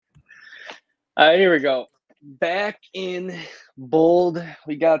Here we go. Back in bold,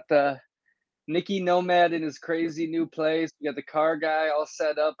 we got the Nicky Nomad in his crazy new place. We got the car guy all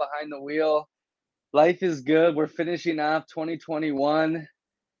set up behind the wheel. Life is good. We're finishing off 2021.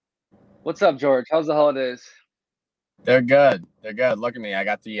 What's up, George? How's the holidays? They're good. They're good. Look at me. I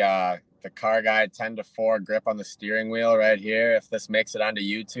got the car guy 10-4 grip on the steering wheel right here. If this makes it onto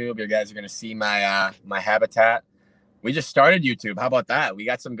YouTube, you guys are gonna see my habitat. We just started YouTube. How about that? We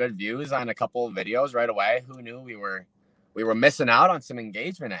got some good views on a couple of videos right away. Who knew we were missing out on some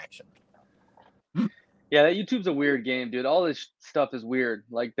engagement action? Yeah, that YouTube's a weird game, dude. All this stuff is weird,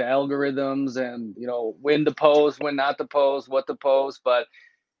 like the algorithms and when to post, when not to post, what to post. But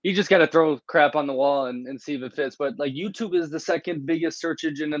you just got to throw crap on the wall and see if it fits. But like YouTube is the second biggest search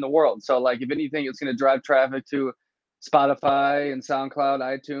engine in the world. So like if anything, it's going to drive traffic to Spotify and SoundCloud,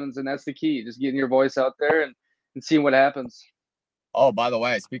 iTunes, and that's the key. Just getting your voice out there and seeing what happens. Oh, by the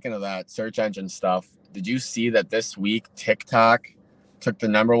way, speaking of that search engine stuff, did you see that this week TikTok took the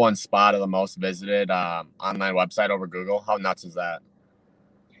number one spot of the most visited online website over Google? How nuts is that?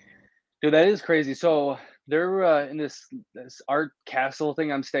 Dude, that is crazy. So they're in this art castle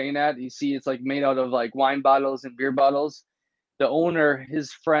thing I'm staying at. You see, it's like made out of like wine bottles and beer bottles. The owner,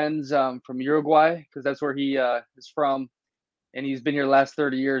 his friends from Uruguay, because that's where he is from, and he's been here the last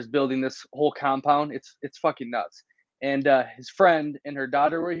 30 years building this whole compound. It's fucking nuts. And his friend and her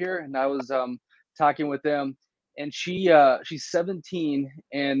daughter were here, and I was talking with them, and she's 17,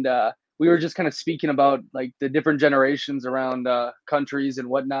 and we were just kind of speaking about like the different generations around countries and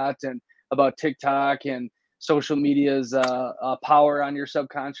whatnot, and about TikTok and social media's power on your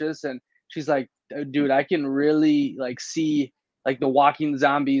subconscious. And she's like, dude, I can really like see like the walking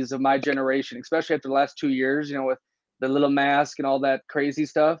zombies of my generation, especially after the last 2 years, with the little mask and all that crazy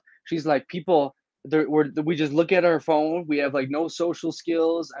stuff. She's like, people, we just look at our phone. We have like no social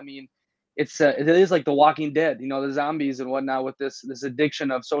skills. I mean, it is like the Walking Dead, the zombies and whatnot with this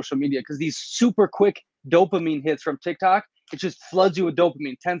addiction of social media because these super quick dopamine hits from TikTok, it just floods you with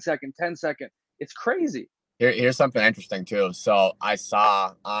dopamine. 10 second, 10 second. It's crazy. Here's something interesting too. So I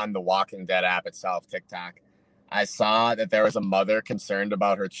saw on the Walking Dead app itself, TikTok, I saw that there was a mother concerned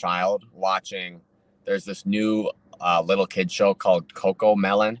about her child watching. There's this new little kid show called Coco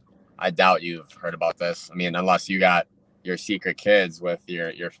Melon. I doubt you've heard about this. I mean, unless you got your secret kids with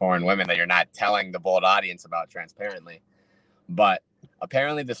your foreign women that you're not telling the bold audience about transparently. But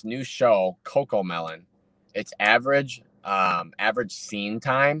apparently, this new show, Coco Melon, its average scene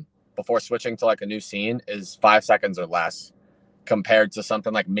time before switching to like a new scene is 5 seconds or less compared to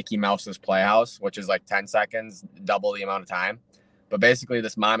something like Mickey Mouse's Playhouse, which is like 10 seconds, double the amount of time. But basically,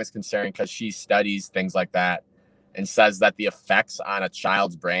 this mom is concerned because she studies things like that and says that the effects on a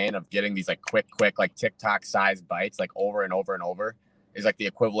child's brain of getting these like quick, like TikTok sized bites, like over and over and over, is like the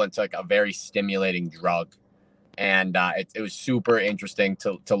equivalent to like a very stimulating drug. And it was super interesting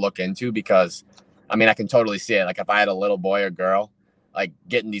to look into because, I mean, I can totally see it. Like if I had a little boy or girl, like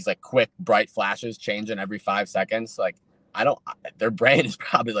getting these like quick, bright flashes changing every 5 seconds, like their brain is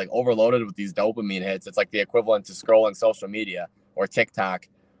probably like overloaded with these dopamine hits. It's like the equivalent to scrolling social media or TikTok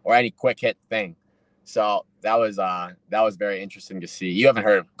or any quick hit thing. So that was very interesting to see. You haven't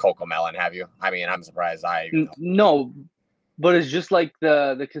heard of Coco Melon, have you? I mean, I'm surprised I even know. No, but it's just like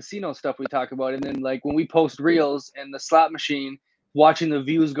the casino stuff we talk about, and then like when we post reels and the slot machine, watching the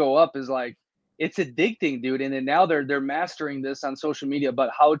views go up is like it's addicting, dude. And then now they're mastering this on social media about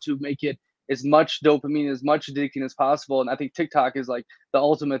how to make it as much dopamine, as much addicting as possible. And I think TikTok is like the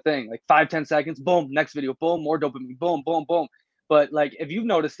ultimate thing. Like 5-10 seconds, boom, next video, boom, more dopamine, boom, boom, boom. But like if you've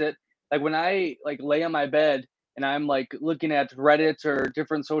noticed it, like when I like lay on my bed and I'm like looking at Reddit or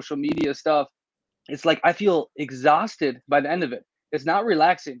different social media stuff, it's like I feel exhausted by the end of it. It's not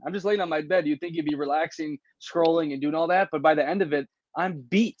relaxing. I'm just laying on my bed. You'd think you'd be relaxing, scrolling and doing all that, but by the end of it, I'm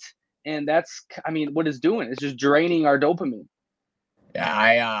beat. And that's, I mean, what it's doing. It's just draining our dopamine.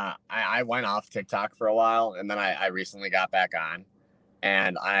 Yeah, I went off TikTok for a while, and then I recently got back on,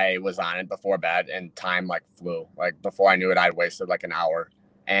 and I was on it before bed, and time like flew. Like before I knew it, I'd wasted like an hour,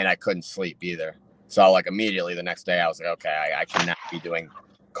 and I couldn't sleep either. So like immediately the next day, I was like, okay, I cannot be doing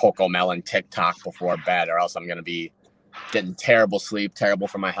Coco Melon TikTok before bed, or else I'm gonna be getting terrible sleep, terrible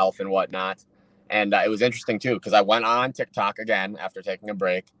for my health and whatnot. And it was interesting too because I went on TikTok again after taking a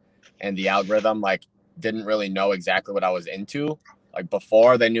break, and the algorithm like didn't really know exactly what I was into. Like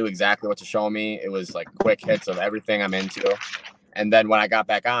before, they knew exactly what to show me. It was like quick hits of everything I'm into. And then when I got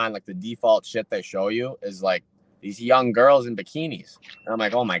back on, like the default shit they show you is like these young girls in bikinis. And I'm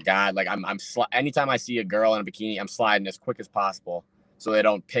like, oh my God, like anytime I see a girl in a bikini, I'm sliding as quick as possible so they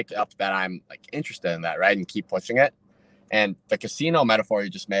don't pick up that I'm like interested in that, right? And keep pushing it. And the casino metaphor you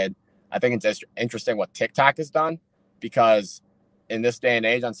just made, I think it's just interesting what TikTok has done, because in this day and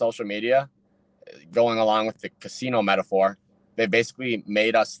age on social media, going along with the casino metaphor, they basically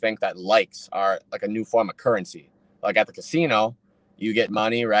made us think that likes are like a new form of currency. Like at the casino, you get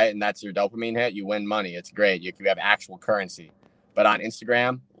money, right? And that's your dopamine hit. You win money. It's great. You have actual currency. But on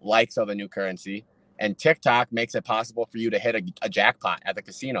Instagram, likes are the new currency. And TikTok makes it possible for you to hit a jackpot at the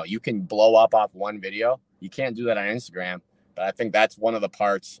casino. You can blow up off one video. You can't do that on Instagram. But I think that's one of the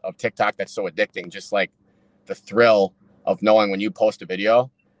parts of TikTok that's so addicting, just like the thrill of knowing when you post a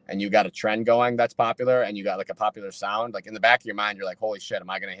video and you got a trend going that's popular and you got like a popular sound, like in the back of your mind, you're like, holy shit, am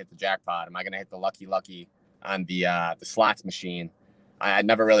I going to hit the jackpot? Am I going to hit the lucky on the slots machine? I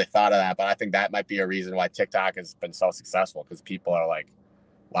never really thought of that, but I think that might be a reason why TikTok has been so successful, because people are like,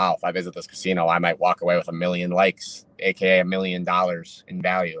 wow, if I visit this casino, I might walk away with 1 million likes, aka $1 million in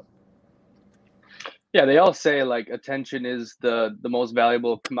value. Yeah, they all say like attention is the most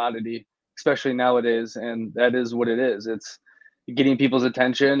valuable commodity, especially nowadays, and that is what it is. It's getting people's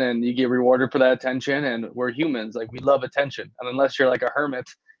attention, and you get rewarded for that attention. And we're humans, like we love attention, and unless you're like a hermit,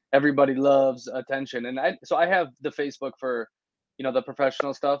 everybody loves attention. And I have the Facebook for, the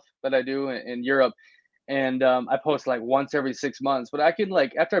professional stuff that I do in Europe, and I post like once every 6 months. But I can,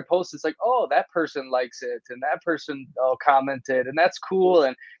 like, after I post, it's like, oh, that person likes it, and that person commented, and that's cool,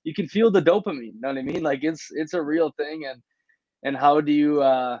 and you can feel the dopamine. You know what I mean? Like it's a real thing, and how do you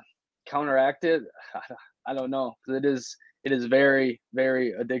counteract it? I don't know, because it is very,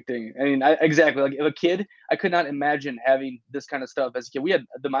 very addicting. I mean, exactly, like if a kid, I could not imagine having this kind of stuff as a kid. We had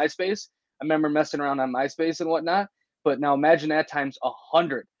the MySpace. I remember messing around on MySpace and whatnot. But now imagine that times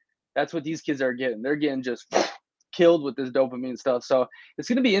 100. That's what these kids are getting. They're getting just killed with this dopamine stuff. So it's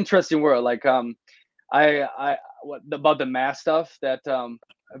gonna be interesting world. Like I what about the math stuff that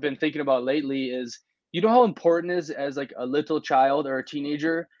I've been thinking about lately is, how important it is as like a little child or a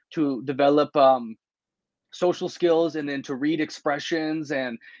teenager to develop social skills, and then to read expressions,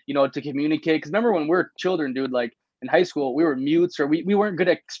 and to communicate. Because remember when we were children, dude, like in high school we were mutes, or we weren't good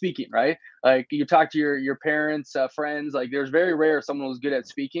at speaking, right? Like you talk to your parents, friends, like there's very rare someone who's good at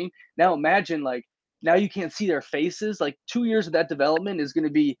speaking. Now imagine, like, now you can't see their faces. Like 2 years of that development is going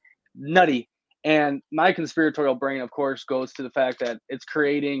to be nutty. And my conspiratorial brain, of course, goes to the fact that it's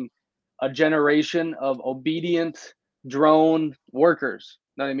creating a generation of obedient drone workers.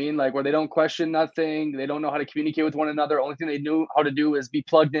 Know what I mean? Like where they don't question nothing, they don't know how to communicate with one another. Only thing they knew how to do is be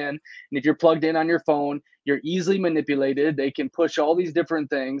plugged in. And if you're plugged in on your phone, you're easily manipulated. They can push all these different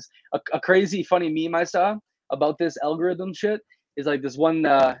things. A crazy, funny meme I saw about this algorithm shit is like this one.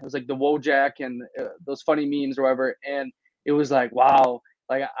 It was like the Wojak and those funny memes or whatever, and it was like, wow.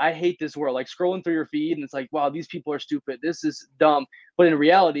 Like I hate this world. Like scrolling through your feed, and it's like, wow, these people are stupid. This is dumb. But in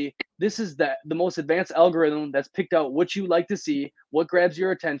reality, this is the most advanced algorithm that's picked out what you like to see, what grabs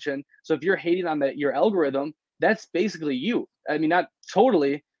your attention. So if you're hating on your algorithm, that's basically you. I mean, not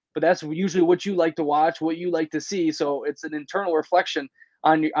totally, but that's usually what you like to watch, what you like to see. So it's an internal reflection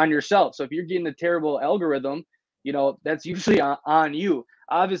on yourself. So if you're getting a terrible algorithm, that's usually on you.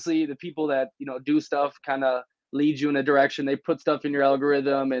 Obviously, the people that do stuff kind of lead you in a direction. They put stuff in your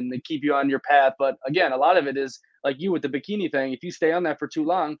algorithm and they keep you on your path. But again, a lot of it is like you with the bikini thing. If you stay on that for too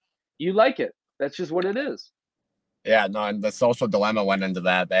long, you like it. That's just what it is. Yeah, no, and the social dilemma went into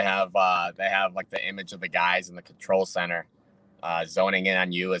that. They have like the image of the guys in the control center zoning in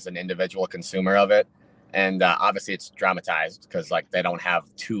on you as an individual consumer of it. And obviously it's dramatized because like they don't have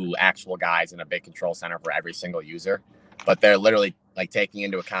two actual guys in a big control center for every single user, but they're literally like taking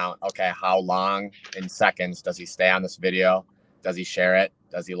into account, okay, how long in seconds does he stay on this video? Does he share it?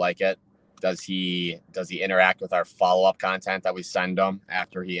 Does he like it? Does he interact with our follow-up content that we send him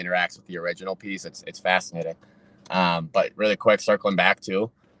after he interacts with the original piece? It's fascinating. But really quick, circling back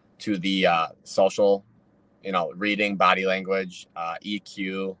to the social, reading, body language,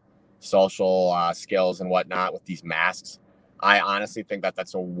 EQ, social skills and whatnot with these masks. I honestly think that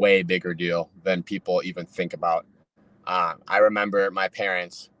that's a way bigger deal than people even think about. I remember my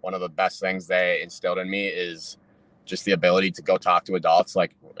parents, one of the best things they instilled in me is just the ability to go talk to adults.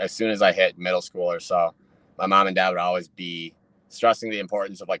 Like as soon as I hit middle school or so, my mom and dad would always be stressing the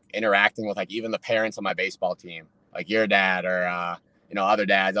importance of like interacting with like even the parents on my baseball team, like your dad or, other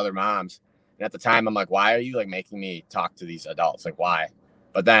dads, other moms. And at the time I'm like, why are you like making me talk to these adults? Like why?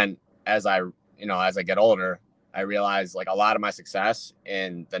 But then as I get older, I realize like a lot of my success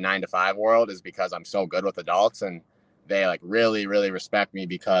in the 9 to 5 world is because I'm so good with adults and they like really, really respect me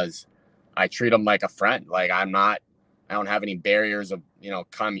because I treat them like a friend. Like I don't have any barriers of,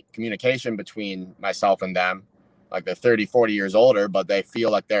 communication between myself and them. Like they're 30, 40 years older, but they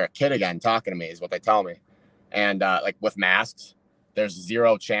feel like they're a kid again talking to me is what they tell me. And like with masks, there's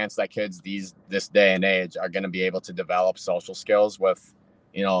zero chance that kids this day and age are going to be able to develop social skills with,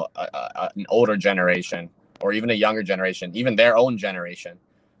 an older generation or even a younger generation, even their own generation.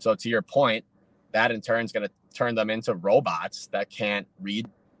 So to your point, that in turn is going to turn them into robots that can't read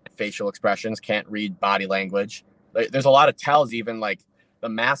facial expressions, can't read body language. There's a lot of tells, even like the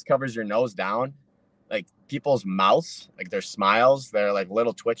mask covers your nose down, like people's mouths, like their smiles, their like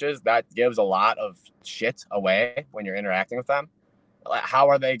little twitches, that gives a lot of shit away when you're interacting with them. How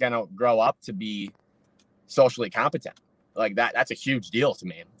are they going to grow up to be socially competent? Like that's a huge deal to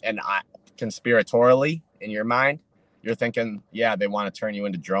me. And conspiratorially in your mind, you're thinking, yeah, they want to turn you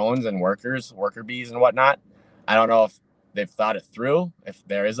into drones and worker bees and whatnot. I don't know if they've thought it through, if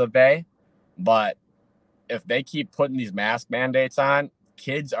there is a they, but if they keep putting these mask mandates on,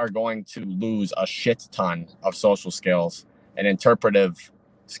 kids are going to lose a shit ton of social skills and interpretive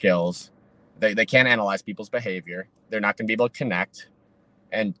skills. They can't analyze people's behavior. They're not going to be able to connect.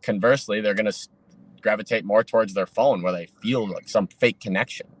 And conversely, they're going to gravitate more towards their phone where they feel like some fake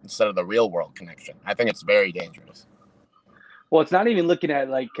connection instead of the real world connection. I think it's very dangerous. Well, it's not even looking at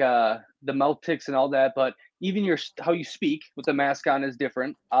like the mouth ticks and all that, but even your how you speak with the mask on is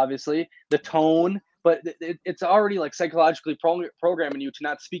different. Obviously, the tone, but it's already like psychologically programming you to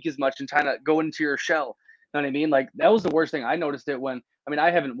not speak as much and trying to go into your shell. You know what I mean? Like that was the worst thing. I noticed it when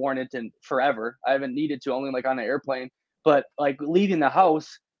I haven't worn it in forever. I haven't needed to, only like on an airplane. But like leaving the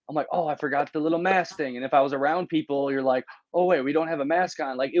house, I'm like, oh, I forgot the little mask thing. And if I was around people, you're like, oh wait, we don't have a mask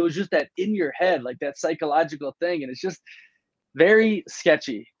on. Like it was just that in your head, like that psychological thing, and it's just very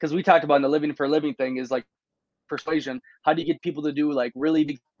sketchy because we talked about in the living for a living thing is like persuasion. How do you get people to do like really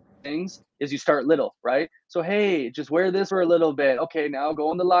big things? Is you start little, right? So hey, just wear this for a little bit. Okay, now go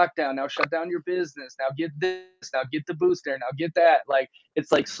on the lockdown. Now shut down your business. Now get this. Now get the booster. Now get that. Like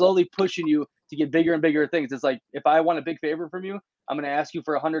it's like slowly pushing you to get bigger and bigger things. It's like if I want a big favor from you, I'm gonna ask you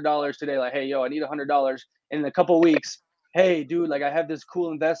for $100 today. Like hey, yo, I need $100. And in a couple of weeks, hey, dude, like I have this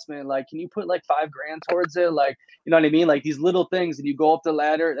cool investment. Like, can you put like 5 grand towards it? Like, you know what I mean? Like these little things, and you go up the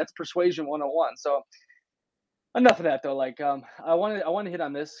ladder. That's persuasion 101. So enough of that though. Like I want to hit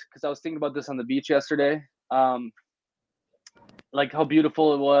on this because I was thinking about this on the beach yesterday. Um, like how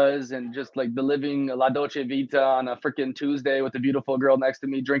beautiful it was, and just like the living La Dolce Vita on a freaking Tuesday with a beautiful girl next to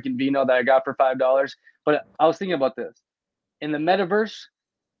me drinking vino that I got for $5. But I was thinking about this in the metaverse,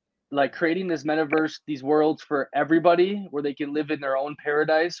 like creating this metaverse, these worlds for everybody where they can live in their own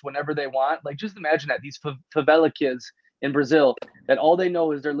paradise whenever they want. Like, just imagine that these favela kids in Brazil, that all they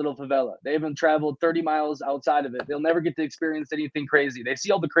know is their little favela. They haven't traveled 30 miles outside of it. They'll never get to experience anything crazy. They see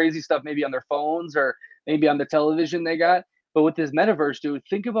all the crazy stuff maybe on their phones or maybe on the television they got. But with this metaverse, dude,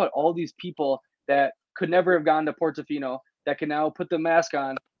 think about all these people that could never have gone to Portofino that can now put the mask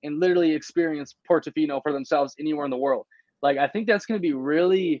on and literally experience Portofino for themselves anywhere in the world. Like, I think that's going to be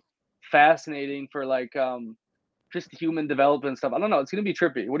really fascinating for like just human development stuff. I don't know. It's gonna be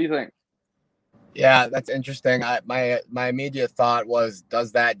trippy. What do you think? Yeah, that's interesting. My immediate thought was,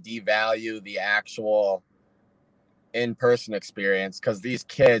 does that devalue the actual in-person experience? Because these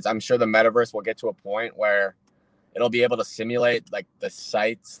kids, I'm sure the metaverse will get to a point where it'll be able to simulate like the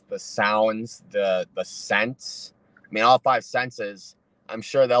sights, the sounds, the scents. I mean, all five senses. I'm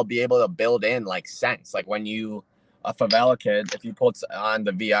sure they'll be able to build in like scents. Like when you a favela kid, if you put on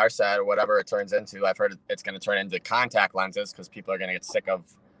the VR set or whatever it turns into, I've heard it's going to turn into contact lenses because people are going to get sick of,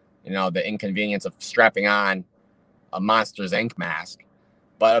 the inconvenience of strapping on a Monsters Inc. mask.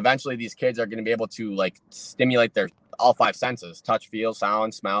 But eventually, these kids are going to be able to like stimulate their all five senses: touch, feel,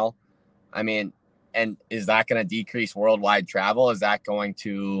 sound, smell. I mean, and is that going to decrease worldwide travel? Is that going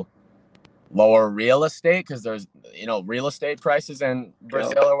to lower real estate because there's real estate prices in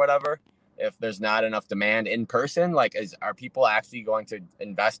Brazil or whatever? If there's not enough demand in person, like are people actually going to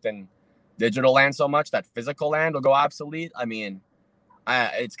invest in digital land so much that physical land will go obsolete? I mean,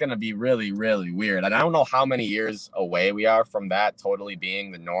 it's going to be really, really weird. And I don't know how many years away we are from that totally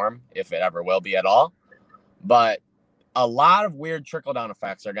being the norm, if it ever will be at all. But a lot of weird trickle-down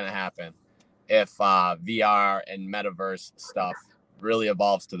effects are going to happen if VR and metaverse stuff really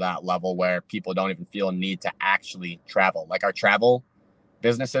evolves to that level where people don't even feel a need to actually travel. Like, our travel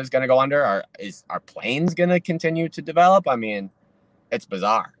businesses going to go under? Are planes going to continue to develop? I mean, it's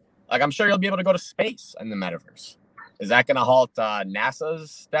bizarre. Like, I'm sure you'll be able to go to space in the metaverse. Is that going to halt NASA's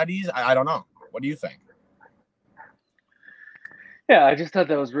studies? I don't know. What do you think? Yeah, I just thought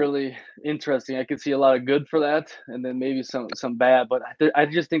that was really interesting. I could see a lot of good for that, and then maybe some bad. But I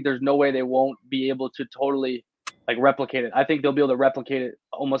just think there's no way they won't be able to totally like replicate it. I think they'll be able to replicate it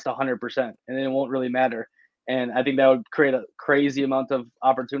almost 100%, and then it won't really matter. And I think that would create a crazy amount of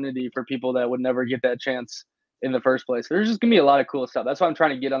opportunity for people that would never get that chance in the first place. There's just gonna be a lot of cool stuff. That's why I'm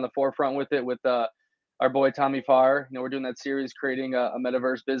trying to get on the forefront with it with our boy Tommy Farr. We're doing that series, creating a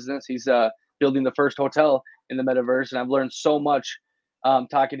metaverse business. He's building the first hotel in the metaverse, and I've learned so much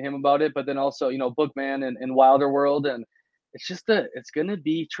talking to him about it. But then also, Bookman and Wilder World, and it's gonna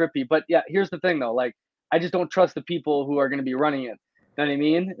be trippy. But yeah, here's the thing though, like I just don't trust the people who are gonna be running it. You know what I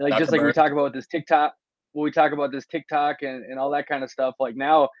mean? Like just like we Zuckerberg. talk about this TikTok, when we talk about this TikTok and all that kind of stuff. Like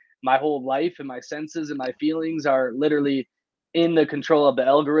now, my whole life and my senses and my feelings are literally in the control of the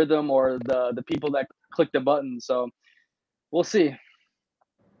algorithm or the people that click the button. So we'll see.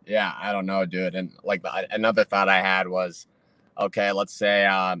 Yeah, I don't know, dude. And like another thought I had was, okay, let's say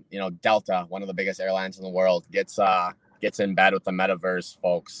Delta, one of the biggest airlines in the world, gets in bed with the metaverse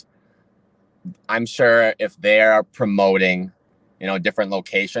folks. I'm sure if they're promoting, different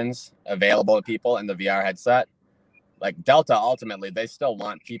locations available to people in the VR headset, like Delta, ultimately, they still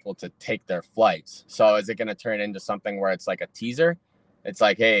want people to take their flights. So is it going to turn into something where it's like a teaser? It's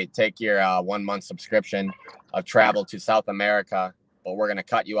like, hey, take your 1 month subscription of travel to South America, but we're going to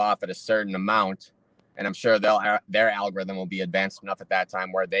cut you off at a certain amount. And I'm sure their algorithm will be advanced enough at that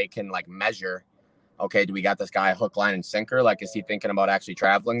time where they can like measure, okay, do we got this guy hook, line, and sinker? Like, is he thinking about actually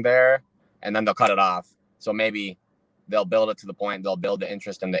traveling there? And then they'll cut it off. So maybe they'll build it to the point, they'll build the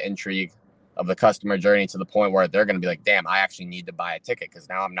interest and the intrigue of the customer journey to the point where they're going to be like, damn, I actually need to buy a ticket because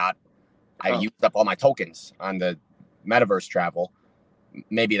now I used up all my tokens on the metaverse travel.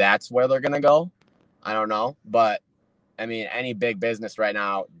 Maybe that's where they're going to go. I don't know. But I mean, any big business right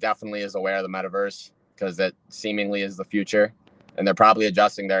now definitely is aware of the metaverse because it seemingly is the future. And they're probably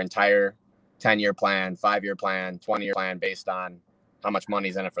adjusting their entire 10-year plan, 5-year plan, 20-year plan based on how much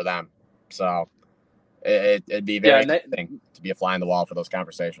money's in it for them. So it'd be very interesting to be a fly on the wall for those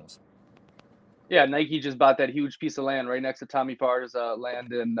conversations. Yeah, Nike just bought that huge piece of land right next to Tommy Farr's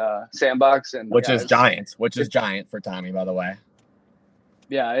land in Sandbox, and which is giant for Tommy, by the way.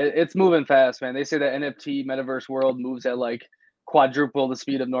 Yeah, it's moving fast, man. They say that NFT metaverse world moves at like quadruple the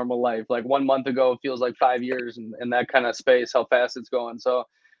speed of normal life. Like 1 month ago, it feels like 5 years in that kind of space, how fast it's going. So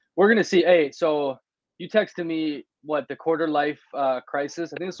we're going to see. Hey, so you texted me what the quarter life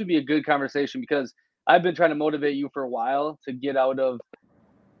crisis. I think this would be a good conversation because I've been trying to motivate you for a while to get out of.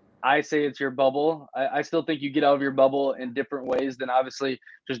 I say it's your bubble. I still think you get out of your bubble in different ways than obviously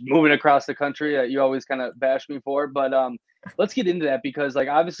just moving across the country that you always kind of bash me for. But let's get into that because like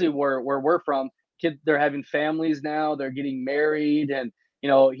obviously where we're from, kids they're having families now, they're getting married, and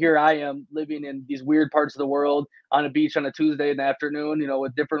here I am living in these weird parts of the world on a beach on a Tuesday in the afternoon,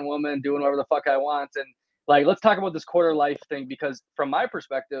 with different women doing whatever the fuck I want. And like let's talk about this quarter life thing because from my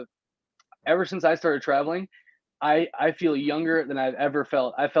perspective, ever since I started traveling, I feel younger than I've ever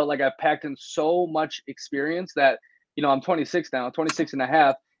felt. I felt like I've packed in so much experience that, I'm 26 now, 26 and a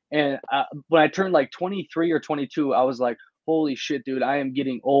half. And when I turned like 23 or 22, I was like, holy shit, dude, I am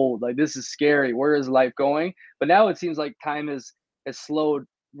getting old. Like, this is scary. Where is life going? But now it seems like time has slowed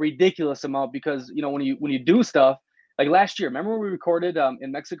ridiculous amount because, when you do stuff like last year, remember when we recorded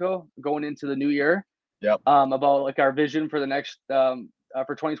in Mexico going into the new year? Yep. About like our vision for the next for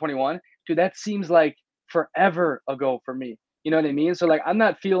 2021. Dude, that seems like forever ago for me. You know what I mean? So like I'm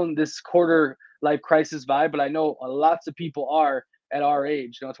not feeling this quarter life crisis vibe, but I know lots of people are at our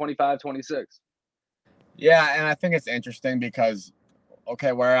age, 25, 26. Yeah, and I think it's interesting because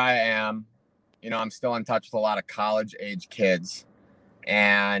okay, where I am, I'm still in touch with a lot of college age kids.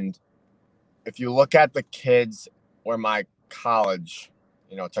 And if you look at the kids where my college,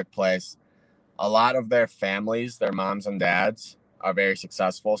 took place, a lot of their families, their moms and dads are very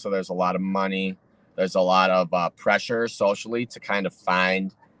successful. So there's a lot of money. There's a lot of pressure socially to kind of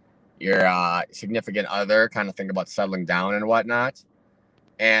find your significant other, kind of think about settling down and whatnot.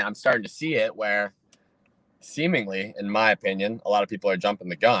 And I'm starting to see it where seemingly, in my opinion, a lot of people are jumping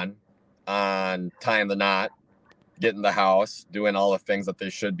the gun on tying the knot, getting the house, doing all the things that they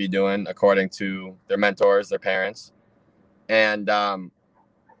should be doing according to their mentors, their parents. And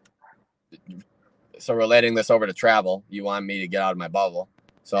so relating this over to travel, you want me to get out of my bubble.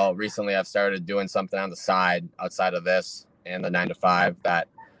 So recently I've started doing something on the side outside of this and the 9 to 5 that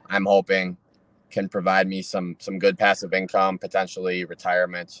I'm hoping can provide me some good passive income, potentially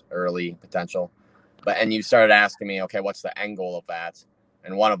retirement early potential. And you started asking me, okay, what's the end goal of that?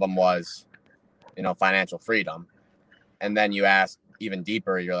 And one of them was, financial freedom. And then you asked even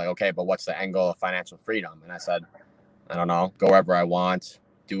deeper, you're like, okay, but what's the end goal of financial freedom? And I said, I don't know, go wherever I want,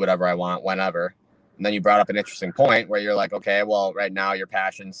 do whatever I want, whenever. And then you brought up an interesting point where you're like, okay, well, right now your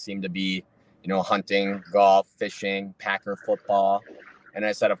passions seem to be, hunting, golf, fishing, Packer football. And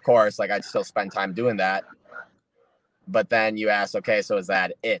I said, of course, like I'd still spend time doing that. but then you ask, okay, so is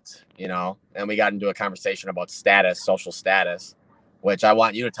that it? And we got into a conversation about status, social status, which I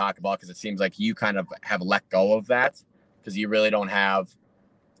want you to talk about because it seems like you kind of have let go of that because you really don't have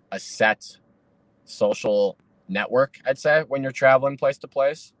a set social network, I'd say, when you're traveling place to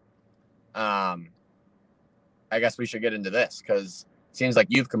place. I guess we should get into this because it seems like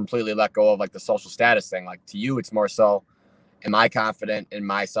you've completely let go of like the social status thing. Like to you, it's more so, am I confident in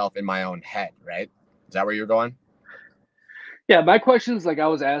myself in my own head, right? Is that where you're going? Yeah, my questions like I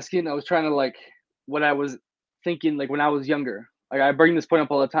was asking, I was trying to like what I was thinking like when I was younger. Like I bring this point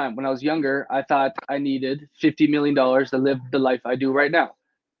up all the time. When I was younger, I thought I needed $50 million to live the life I do right now.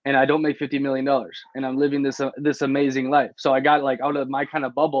 And I don't make $50 million and I'm living this amazing life. So I got like out of my kind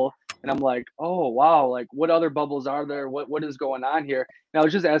of bubble and I'm like, "Oh, wow, like what other bubbles are there? What is going on here?" And I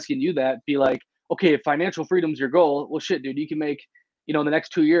was just asking you that, be like, "Okay, if financial freedom's your goal, well shit, dude, you can make, in the next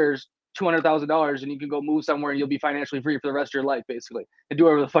 2 years $200,000 and you can go move somewhere and you'll be financially free for the rest of your life, basically, and do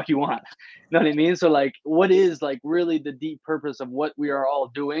whatever the fuck you want." You know what I mean? So, like, what is like really the deep purpose of what we are all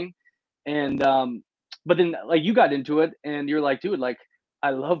doing? And, but then, like, you got into it and you're like, dude, like,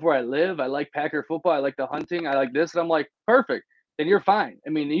 I love where I live. I like Packer football. I like the hunting. I like this. And I'm like, perfect. Then you're fine.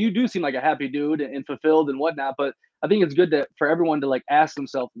 I mean, you do seem like a happy dude and fulfilled and whatnot, but I think it's good for everyone to like ask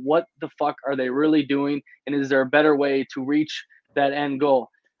themselves, what the fuck are they really doing? And is there a better way to reach that end goal?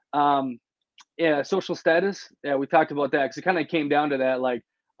 Um, yeah, social status. Yeah, we talked about that because it kind of came down to that. Like,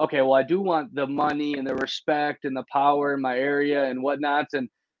 okay, well, I do want the money and the respect and the power in my area and whatnot. And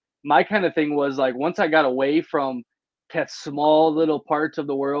my kind of thing was like, once I got away from that small little parts of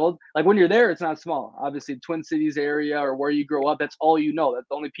the world, like when you're there, it's not small. Obviously, Twin Cities area or where you grow up, that's all you know. That's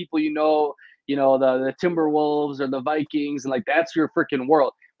the only people you know. The Timberwolves or the Vikings, and like that's your freaking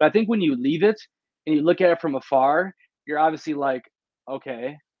world. But I think when you leave it and you look at it from afar, you're obviously like,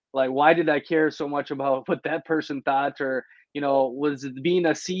 okay, like why did I care so much about what that person thought? Or was being a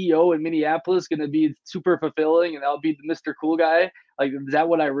CEO in Minneapolis going to be super fulfilling and I'll be Mr. Cool guy? Like, is that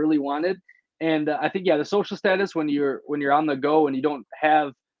what I really wanted? And I think, yeah, the social status when you're on the go and you don't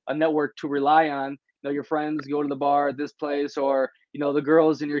have a network to rely on, your friends go to the bar at this place, or the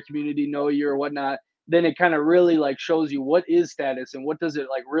girls in your community know you or whatnot. Then it kind of really like shows you what is status and what does it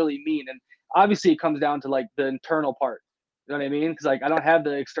like really mean. And obviously, it comes down to like the internal part. You know what I mean? Because like I don't have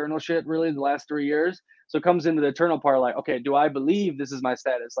the external shit really the last 3 years, so it comes into the internal part. Like, okay, do I believe this is my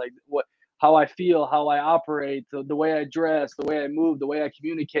status? Like, what, how I feel, how I operate, the way I dress, the way I move, the way I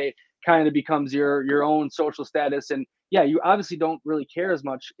communicate kind of becomes your own social status. And yeah, you obviously don't really care as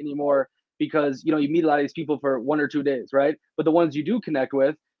much anymore because you meet a lot of these people for 1 or 2 days, right? But the ones you do connect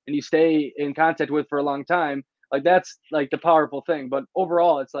with and you stay in contact with for a long time, like that's like the powerful thing. But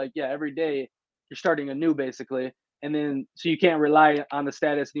overall, it's like, yeah, every day you're starting anew basically. And then so you can't rely on the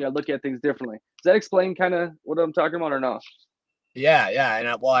status and you gotta look at things differently. Does that explain kind of what I'm talking about or no? Yeah,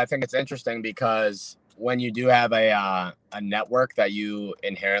 and well, I think it's interesting because when you do have a network that you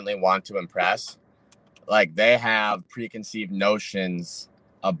inherently want to impress, like they have preconceived notions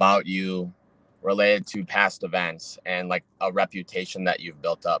about you related to past events and like a reputation that you've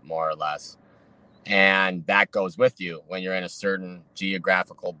built up more or less. And that goes with you when you're in a certain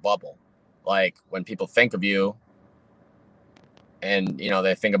geographical bubble. Like when people think of you and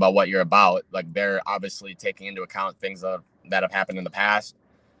they think about what you're about, like they're obviously taking into account things that have happened in the past,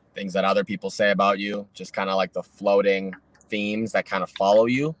 things that other people say about you, just kind of like the floating themes that kind of follow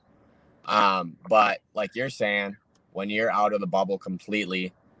you. But like you're saying, when you're out of the bubble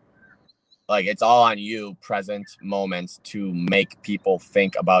completely, like it's all on you, present moments, to make people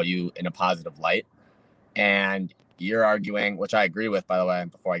think about you in a positive light. And you're arguing, which I agree with, by the way,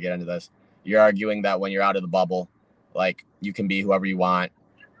 before I get into this, you're arguing that when you're out of the bubble, like you can be whoever you want,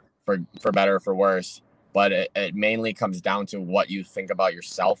 for better or for worse. But it mainly comes down to what you think about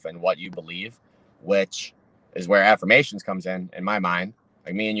yourself and what you believe, which is where affirmations comes in my mind.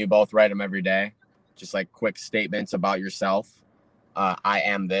 Like me and you both write them every day, just like quick statements about yourself. I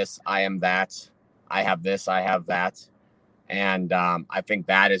am this, I am that, I have this, I have that. And I think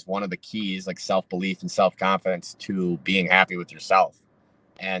that is one of the keys, like self-belief and self-confidence, to being happy with yourself.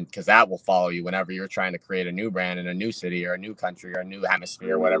 And because that will follow you whenever you're trying to create a new brand in a new city or a new country or a new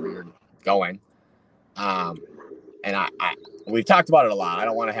hemisphere, whatever you're going. Um, and we've talked about it a lot. I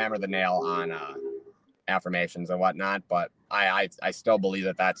don't want to hammer the nail on affirmations and whatnot, but I still believe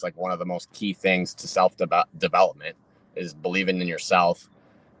that that's like one of the most key things to self-development is believing in yourself.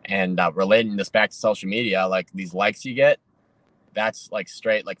 And relating this back to social media, like these likes you get, that's like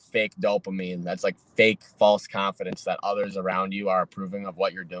straight like fake dopamine. That's like fake false confidence that others around you are approving of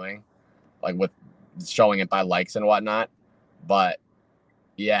what you're doing, like with showing it by likes and whatnot. But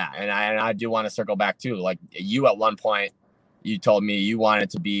Yeah, and I do want to circle back too. Like you at one point, you told me you wanted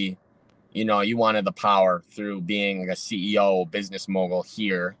to be, you wanted the power through being a CEO, business mogul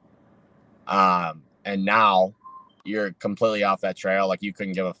here. And now you're completely off that trail. Like you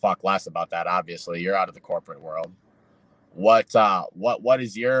couldn't give a fuck less about that. Obviously, you're out of the corporate world. What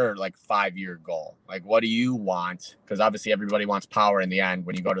is your like 5-year goal? Like, what do you want? Because obviously everybody wants power in the end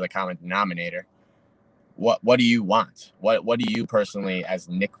when you go to the common denominator. What do you want? What do you personally, as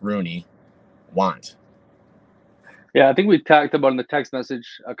Nick Rooney, want? Yeah, I think we talked about in the text message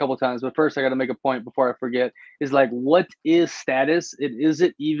a couple times, but first I got to make a point before I forget. Is like, what is status? It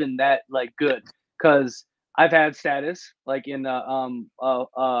isn't even that like good because I've had status like in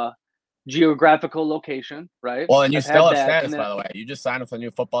geographical location, right? Well, and you I've still had have that, and status, then by the way. You just signed with a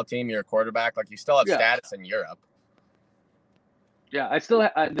new football team. You're a quarterback. Like you still have yeah, status in Europe. yeah, I still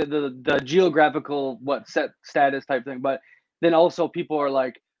the geographical what set status type thing, but then also people are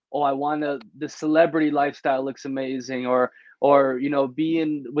like, oh, I want to the celebrity lifestyle looks amazing, or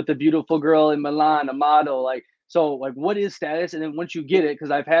being with a beautiful girl in Milan, a model, like so like what is status? And then once you get it,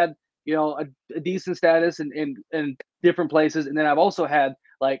 because I've had a decent status in different places, and then I've also had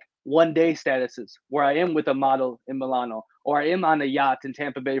like 1 day statuses where I am with a model in Milano, or I am on a yacht in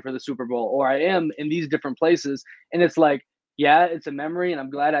Tampa Bay for the Super Bowl, or I am in these different places, and it's like yeah, it's a memory, and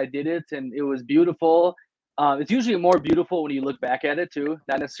I'm glad I did it, and it was beautiful. It's usually more beautiful when you look back at it too,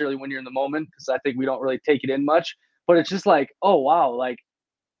 not necessarily when you're in the moment, because I think we don't really take it in much. But it's just like, oh wow, like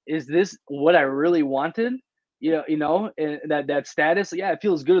is this what I really wanted? And that status, yeah, it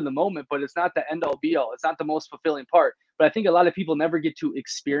feels good in the moment, but it's not the end all be all. It's not the most fulfilling part. But I think a lot of people never get to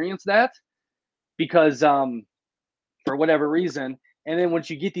experience that because for whatever reason. And then once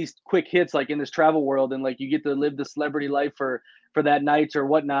you get these quick hits, like in this travel world, and like you get to live the celebrity life for that night or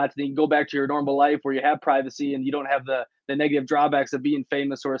whatnot, then you go back to your normal life where you have privacy and you don't have the negative drawbacks of being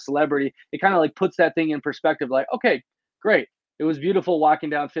famous or a celebrity. It kind of like puts that thing in perspective. Like, okay, great. It was beautiful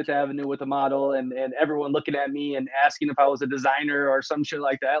walking down Fifth Avenue with a model and everyone looking at me and asking if I was a designer or some shit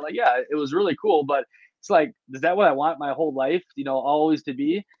like that. Like, yeah, it was really cool, but it's like, is that what I want my whole life? Always to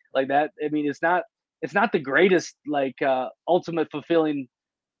be like that. I mean, it's not the greatest like ultimate fulfilling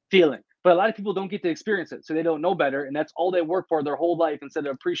feeling, but a lot of people don't get to experience it, so they don't know better, and that's all they work for their whole life instead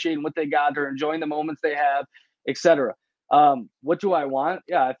of appreciating what they got or enjoying the moments they have, etc. What do I want?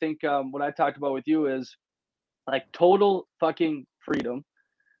 Yeah, I think what I talked about with you is like total fucking freedom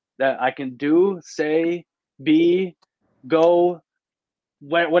that I can do, say, be, go,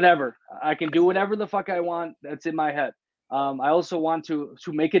 whatever. I can do whatever the fuck I want. That's in my head. I also want to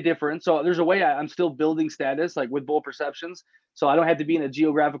make a difference. So there's a way I'm still building status, like with Bold Perceptions. So I don't have to be in a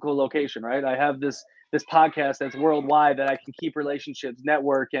geographical location, right? I have this podcast that's worldwide that I can keep relationships,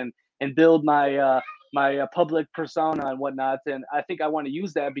 network, and build my public persona and whatnot. And I think I want to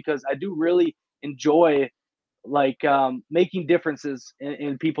use that because I do really enjoy like making differences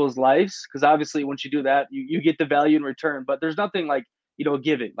in people's lives, because obviously once you do that you get the value in return, but there's nothing like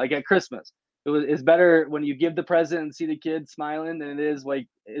giving like at Christmas. It's better when you give the present and see the kid smiling than it is like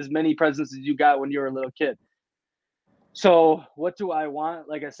as many presents as you got when you were a little kid. So what do I want?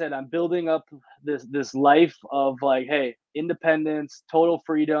 Like I said, I'm building up this life of like, hey, independence, total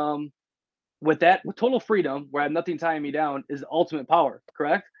freedom. With total freedom, where I have nothing tying me down, is ultimate power,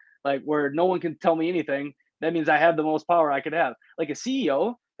 correct? Like where no one can tell me anything. That means I have the most power I could have. Like a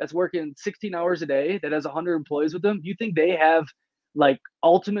CEO that's working 16 hours a day, that has 100 employees with them. You think they have like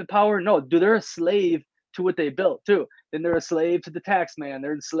ultimate power? No, dude, they're a slave to what they built too. Then they're a slave to the tax man.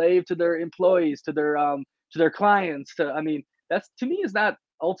 They're a slave to their employees, to their clients. I mean, that's to me is not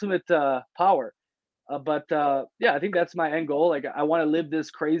ultimate power. But yeah, I think that's my end goal. Like, I want to live this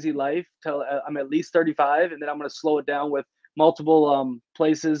crazy life till I'm at least 35, and then I'm going to slow it down with multiple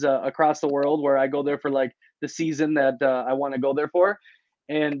places across the world where I go there for like the season that I want to go there for.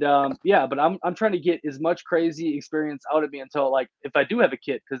 And yeah, but I'm trying to get as much crazy experience out of me until like if I do have a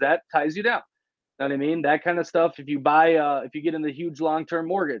kid, because that ties you down. Know what I mean? That kind of stuff. If you get in the huge long term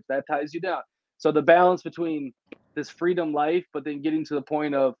mortgage, that ties you down. So the balance between this freedom life, but then getting to the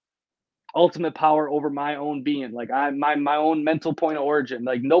point of ultimate power over my own being. Like I'm my own mental point of origin.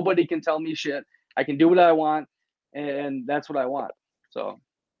 Like nobody can tell me shit. I can do what I want, and that's what I want. So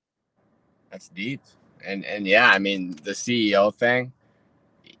That's deep. And yeah, I mean the CEO thing,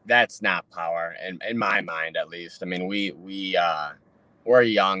 that's not power in my mind at least. I mean we're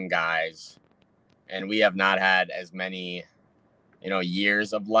young guys and we have not had as many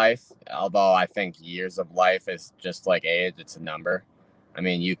years of life, although I think years of life is just like age, it's a number. I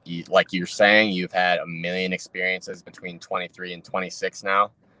mean you like you're saying, you've had a million experiences between 23 and 26 now,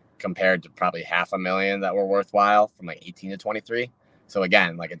 compared to probably half a million that were worthwhile from like 18 to 23. So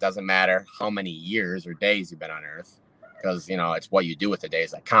again, like, it doesn't matter how many years or days you've been on Earth, because it's what you do with the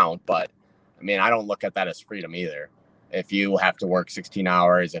days that count. But I mean, I don't look at that as freedom either. If you have to work 16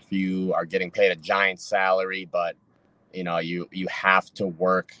 hours, if you are getting paid a giant salary, but you have to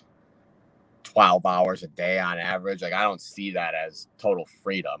work 12 hours a day on average, like, I don't see that as total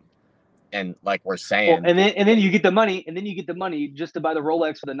freedom. And like we're Well, saying, and then you get the money, and then you get the money just to buy the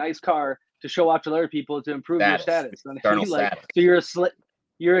Rolex with a nice car to show off to other people to improve your status, status. I external mean, like, status. so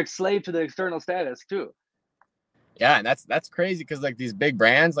you're a slave to the external status too. Yeah, and that's crazy because like these big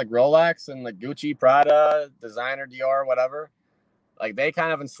brands like Rolex and like Gucci, Prada, designer, Dior, whatever, like they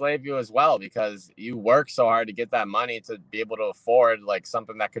kind of enslave you as well because you work so hard to get that money to be able to afford like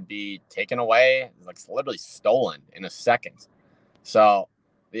something that could be taken away, like literally stolen in a second. So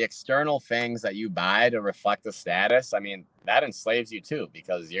the external things that you buy to reflect the status, I mean, that enslaves you too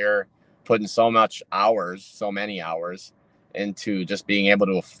because you're putting so many hours into just being able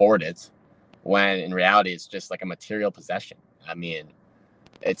to afford it when in reality it's just like a material possession. I mean,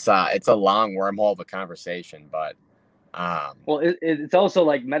 it's a long wormhole of a conversation, but Well, it's also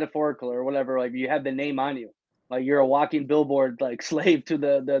like metaphorical or whatever. Like you have the name on you, like you're a walking billboard, like slave to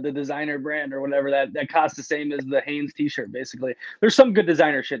the designer brand or whatever that costs the same as the Hanes T-shirt. Basically, there's some good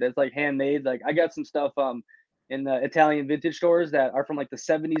designer shit that's like handmade. Like I got some stuff in the Italian vintage stores that are from like the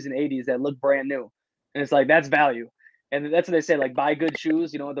 70s and 80s that look brand new, and it's like that's value. And that's what they say, like buy good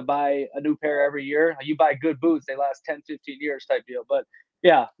shoes. You don't have to buy a new pair every year. You buy good boots, they last 10, 15 years type deal. But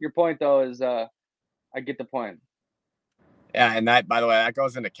yeah, your point though is I get the point. yeah, and that, by the way, that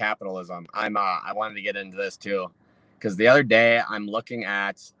goes into capitalism. I wanted to get into this too, because the other day I'm looking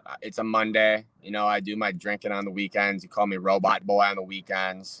at it's a Monday. I do my drinking on the weekends. You call me Robot Boy on the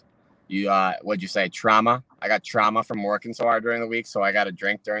weekends. What'd you say? Trauma. I got trauma from working so hard during the week, so I got to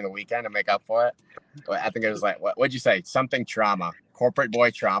drink during the weekend to make up for it. I think it was like what'd you say? Something trauma. Corporate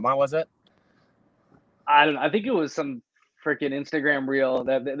boy trauma, was it? I don't know. I think it was some freaking Instagram reel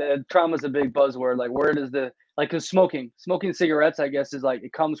that trauma's a big buzzword. Like, where does the like? Cause smoking cigarettes, I guess, is like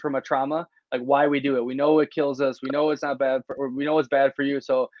it comes from a trauma. Like, why we do it? We know it kills us. We know it's not bad for. Or we know it's bad for you.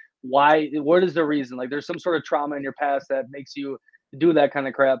 So why? What is the reason? Like, there's some sort of trauma in your past that makes you do that kind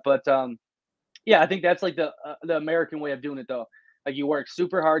of crap. But yeah, I think that's like the American way of doing it though. Like, you work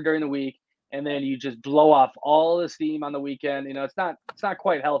super hard during the week, and then you just blow off all the steam on the weekend. It's not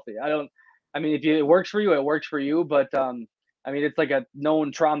quite healthy. I don't. I mean, if it works for you, it works for you. But I mean, it's like a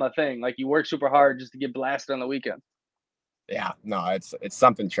known trauma thing. Like you work super hard just to get blasted on the weekend. Yeah, no, it's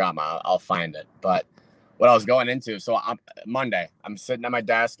something trauma. I'll find it. But what I was going into, so Monday, I'm sitting at my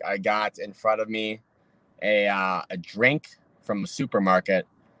desk. I got in front of me a drink from a supermarket.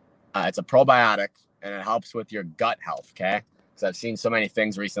 It's a probiotic, and it helps with your gut health. Okay, because I've seen so many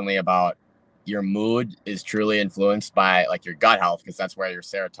things recently about your mood is truly influenced by like your gut health, because that's where your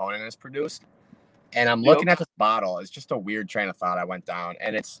serotonin is produced. And I'm Yep. looking at this bottle. It's just a weird train of thought I went down,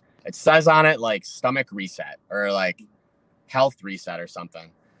 and it says on it like stomach reset or like health reset or something.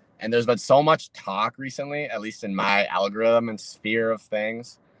 And there's been so much talk recently, at least in my algorithm and sphere of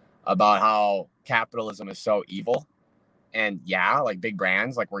things, about how capitalism is so evil. And yeah, like big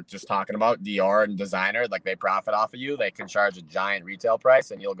brands, like we're just talking about Dior and designer, like they profit off of you. They can charge a giant retail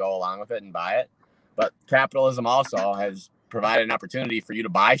price and you'll go along with it and buy it. But capitalism also has provided an opportunity for you to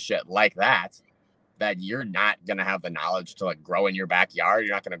buy shit like that you're not going to have the knowledge to like grow in your backyard.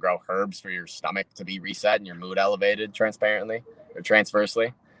 You're not going to grow herbs for your stomach to be reset and your mood elevated transparently or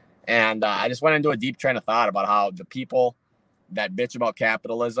transversely. And I just went into a deep train of thought about how the people that bitch about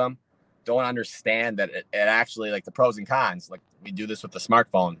capitalism don't understand that it actually, like, the pros and cons, like we do this with the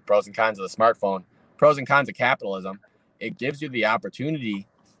smartphone, pros and cons of the smartphone, pros and cons of capitalism. It gives you the opportunity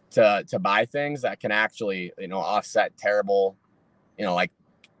to buy things that can actually, offset terrible, like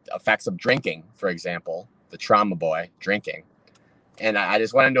effects of drinking, for example, the trauma boy drinking. And I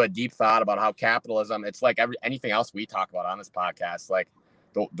just went into a deep thought about how capitalism, it's like anything else we talk about on this podcast. Like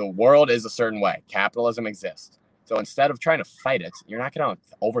the world is a certain way. Capitalism exists. So instead of trying to fight it, you're not going to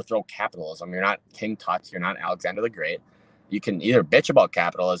overthrow capitalism. You're not King Tut. You're not Alexander the Great. You can either bitch about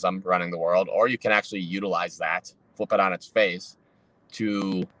capitalism running the world, or you can actually utilize that, flip it on its face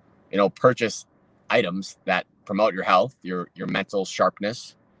to, purchase items that promote your health, your mental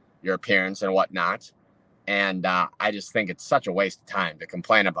sharpness, your appearance and whatnot. And I just think it's such a waste of time to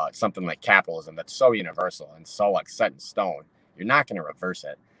complain about something like capitalism that's so universal and so like set in stone. You're not going to reverse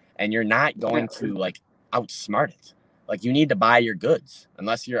it, and you're not going to like outsmart it. Like, you need to buy your goods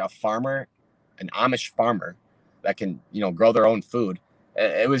unless you're a farmer, an Amish farmer that can, grow their own food.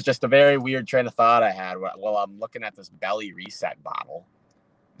 It was just a very weird train of thought I had while I'm looking at this belly reset bottle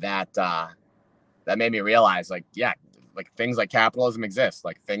that that made me realize, like, yeah, like things like capitalism exist,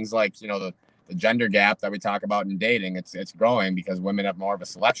 like things like, the gender gap that we talk about in dating. It's growing because women have more of a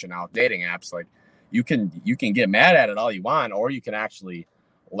selection now of dating apps. Like you can get mad at it all you want, or you can actually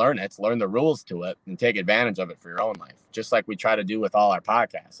learn the rules to it and take advantage of it for your own life. Just like we try to do with all our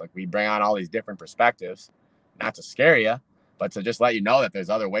podcasts. Like we bring on all these different perspectives, not to scare you, but to just let you know that there's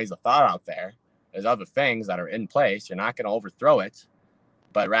other ways of thought out there. There's other things that are in place. You're not going to overthrow it,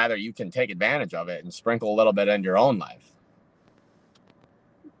 but rather you can take advantage of it and sprinkle a little bit into your own life.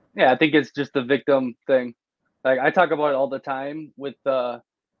 Yeah, I think it's just the victim thing. Like I talk about it all the time with the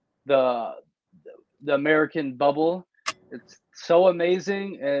the American bubble. It's so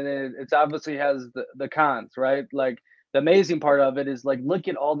amazing, and it's obviously has the cons, right? Like the amazing part of it is like look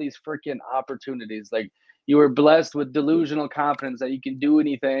at all these freaking opportunities. Like you were blessed with delusional confidence that you can do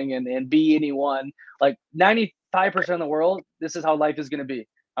anything and be anyone. Like 95% of the world, this is how life is going to be.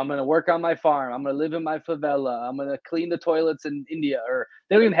 I'm going to work on my farm. I'm going to live in my favela. I'm going to clean the toilets in India, or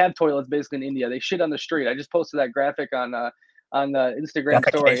they don't even have toilets basically in India. They shit on the street. I just posted that graphic on the Instagram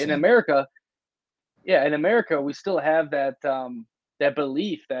story. In Defecation. America, yeah, in America, we still have that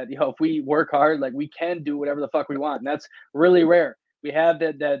belief that if we work hard, like we can do whatever the fuck we want, and that's really rare. We have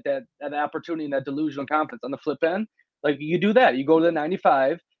that opportunity and that delusional confidence. On the flip end, like you do that, you go to the 9 to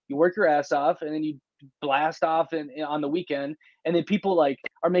 5, you work your ass off, and then you blast off on the weekend, and then people like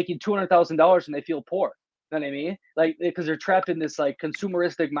are making $200,000 and they feel poor. You know what I mean? Like because they're trapped in this like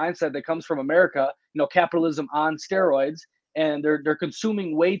consumeristic mindset that comes from America. Capitalism on steroids, and they're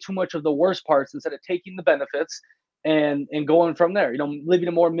consuming way too much of the worst parts instead of taking the benefits and going from there. Living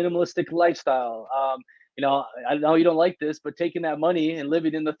a more minimalistic lifestyle. I know you don't like this, but taking that money and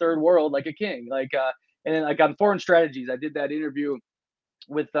living in the third world like a king. And then like on foreign strategies, I did that interview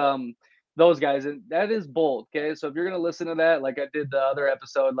with those guys, and that is bold. Okay, so if you're gonna listen to that, like I did the other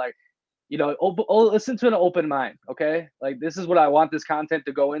episode, like listen to an open mind. Okay, like this is what I want this content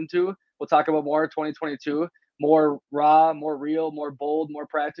to go into. We'll talk about more 2022, more raw, more real, more bold, more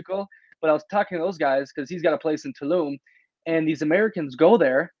practical. But I was talking to those guys because he's got a place in Tulum, and these Americans go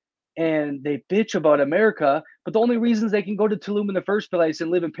there and they bitch about America, but the only reasons they can go to Tulum in the first place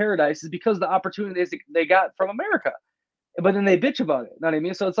and live in paradise is because of the opportunities they got from America. But then they bitch about it. You know what I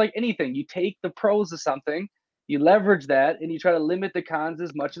mean? So it's like anything. You take the pros of something, you leverage that, and you try to limit the cons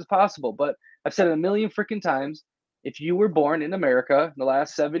as much as possible. But I've said it a million freaking times. If you were born in America in the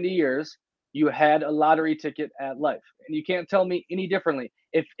last 70 years, you had a lottery ticket at life. And you can't tell me any differently.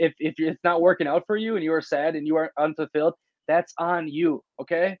 If it's not working out for you and you are sad and you are unfulfilled, that's on you.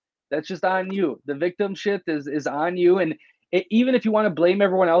 Okay? That's just on you. The victim shit is on you. And even if you want to blame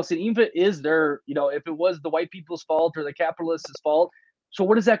everyone else, and even if it is if it was the white people's fault or the capitalists' fault, so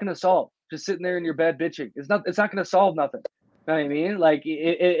what is that going to solve? Just sitting there in your bed bitching. It's not going to solve nothing. You know what I mean? Like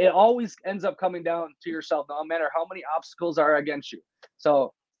it always ends up coming down to yourself, no matter how many obstacles are against you.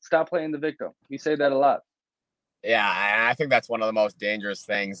 So stop playing the victim. You say that a lot. Yeah, and I think that's one of the most dangerous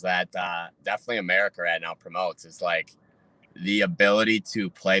things that definitely America right now promotes is like the ability to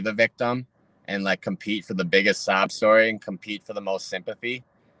play the victim and like compete for the biggest sob story and compete for the most sympathy.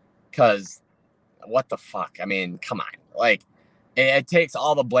 Because what the fuck? I mean, come on. Like, it takes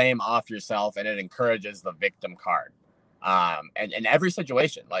all the blame off yourself and it encourages the victim card. And in every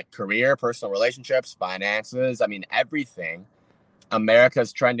situation, like career, personal relationships, finances, I mean, everything,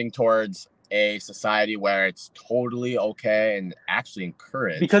 America's trending towards a society where it's totally okay and actually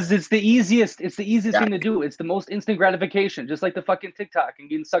encouraged. Because it's the easiest Yeah, thing to do. It's the most instant gratification, just like the fucking TikTok and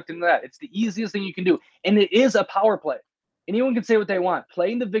getting sucked into that. It's the easiest thing you can do, and it is a power play. Anyone can say what they want.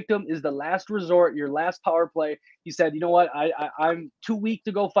 Playing the victim is the last resort, your last power play. You said, you know what, I'm too weak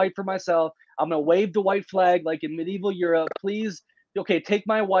to go fight for myself. I'm gonna wave the white flag like in medieval Europe. Please, okay, take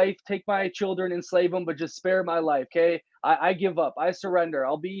my wife, take my children, enslave them, but just spare my life. Okay, I give up. I surrender.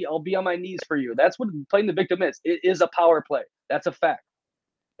 I'll be on my knees for you. That's what playing the victim is. It is a power play. That's a fact.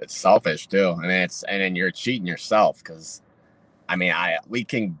 it's selfish too. I mean, and then you're cheating yourself because I mean, we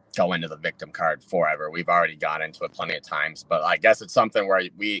can go into the victim card forever. We've already gone into it plenty of times, but I guess it's something where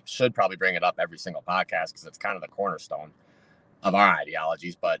we should probably bring it up every single podcast because it's kind of the cornerstone of our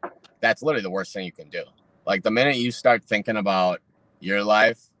ideologies. But that's literally the worst thing you can do. Like the minute you start thinking about your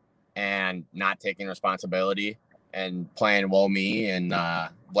life and not taking responsibility and playing woe me and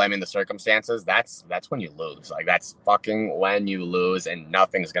blaming the circumstances, that's when you lose. Like that's fucking when you lose, and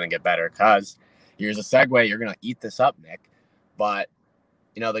nothing's gonna get better. Because here's a segue. You're gonna eat this up, Nick. But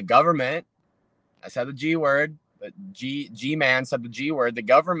the government, I said the G word, the G man said the G word. The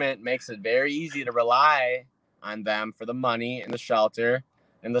government makes it very easy to rely on them for the money and the shelter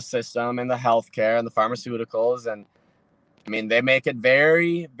and the system and the healthcare and the pharmaceuticals. And I mean, they make it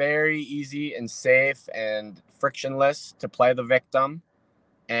very, very easy and safe and frictionless to play the victim.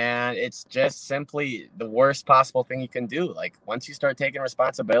 And it's just simply the worst possible thing you can do. Like, once you start taking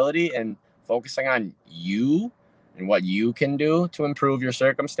responsibility and focusing on you and what you can do to improve your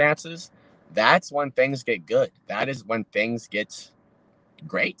circumstances, that's when things get good. That is when things get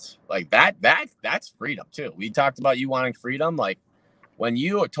great. Like that's freedom too. We talked about you wanting freedom. Like, when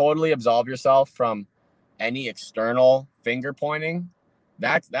you totally absolve yourself from any external finger pointing,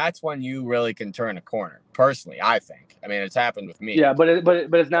 that's when you really can turn a corner. Personally, I think. I mean, it's happened with me. Yeah, but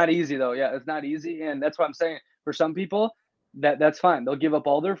it's not easy though. Yeah, it's not easy, and that's what I'm saying. For some people, that's fine. They'll give up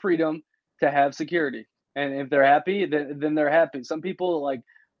all their freedom to have security, and if they're happy, then they're happy. Some people like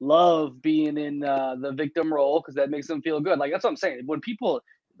love being in the victim role because that makes them feel good. Like that's what I'm saying. When people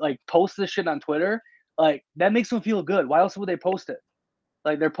like post this shit on Twitter, like that makes them feel good. Why else would they post it?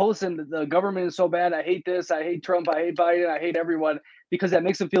 Like they're posting the government is so bad. I hate this. I hate Trump. I hate Biden. I hate everyone because that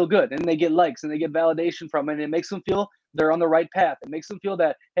makes them feel good, and they get likes and they get validation from it. And it makes them feel they're on the right path. It makes them feel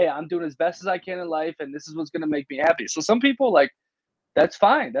that hey, I'm doing as best as I can in life, and this is what's going to make me happy. So some people like that's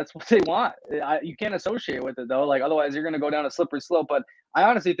fine. That's what they want. You can't associate with it though. Like otherwise, you're going to go down a slippery slope. But I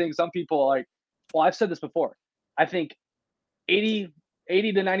honestly think some people like. Well, I've said this before. I think 80,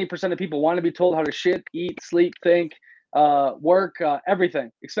 80 to 90% of people want to be told how to shit, eat, sleep, think, work,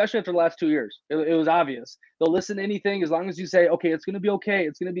 everything, especially after the last 2 years. It was obvious. They'll listen to anything as long as you say, okay, it's going to be okay.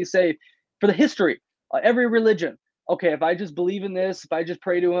 It's going to be safe. For the history, every religion, okay, if I just believe in this, if I just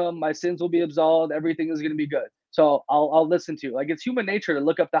pray to him, my sins will be absolved. Everything is going to be good. So I'll listen to you. Like it's human nature to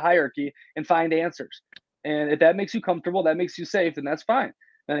look up the hierarchy and find answers. And if that makes you comfortable, that makes you safe, then that's fine.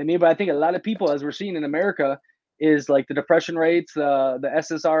 And I mean, but I think a lot of people, as we're seeing in America, is like the depression rates, the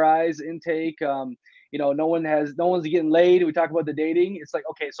SSRIs intake. No one's getting laid. We talk about the dating. It's like,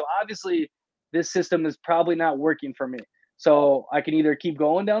 okay, so obviously this system is probably not working for me. So I can either keep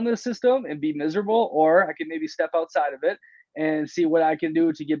going down this system and be miserable, or I can maybe step outside of it and see what I can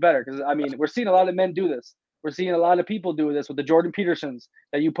do to get better. Because I mean, we're seeing a lot of men do this. We're seeing a lot of people do this with the Jordan Petersons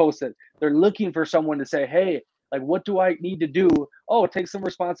that you posted. They're looking for someone to say, hey, like, what do I need to do? Oh, take some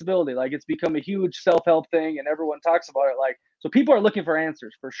responsibility. Like, it's become a huge self-help thing, and everyone talks about it. Like, so people are looking for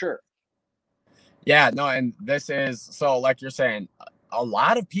answers for sure. Yeah, no, and this is so like you're saying, a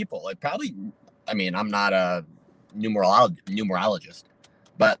lot of people, like probably, I mean, I'm not a numerologist,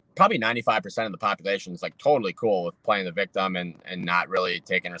 but probably 95% of the population is like totally cool with playing the victim and not really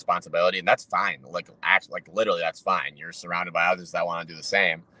taking responsibility, and that's fine. Like actually, like literally, that's fine. You're surrounded by others that want to do the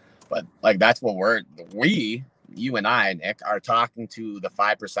same, but like that's what you and I, Nick, are talking to the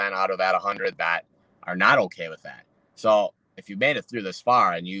 5% out of that 100 that are not okay with that. So if you made it through this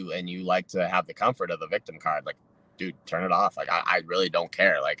far and you like to have the comfort of the victim card, like, dude, turn it off. Like, I really don't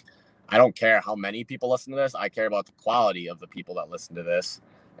care. Like, I don't care how many people listen to this. I care about the quality of the people that listen to this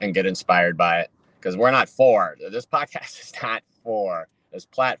and get inspired by it. Because we're not for this podcast is not for this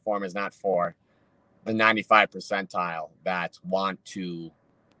platform is not for the 95 percentile that want to,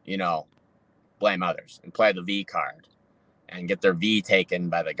 blame others and play the V card and get their V taken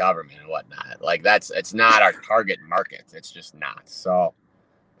by the government and whatnot. Like it's not our target market. It's just not. So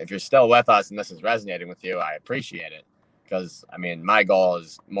if you're still with us and this is resonating with you, I appreciate it. Because I mean, my goal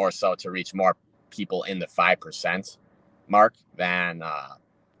is more so to reach more people in the 5% mark than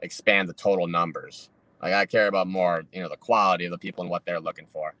expand the total numbers. Like I care about more, the quality of the people and what they're looking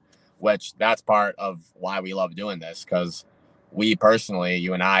for, which that's part of why we love doing this. Because we personally,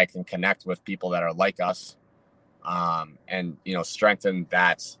 you and I, can connect with people that are like us, and strengthen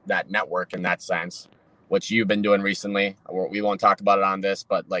that network in that sense, which you've been doing recently. We won't talk about it on this,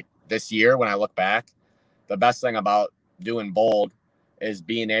 but like this year, when I look back, the best thing about doing Bold is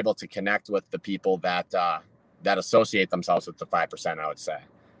being able to connect with the people that associate themselves with the 5%, I would say,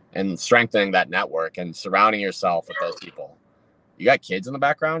 and strengthening that network and surrounding yourself with those people. You got kids in the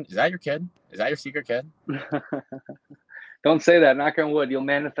background? Is that your kid? Is that your secret kid? Don't say that. Knock on wood. You'll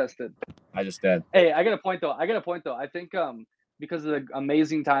manifest it. I just did. Hey, I got a point though. I think because of the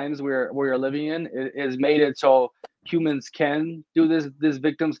amazing times we're living in, it has made it so humans can do this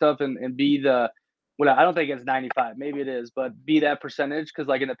victim stuff and be the well, I don't think it's 95, maybe it is, but be that percentage. Because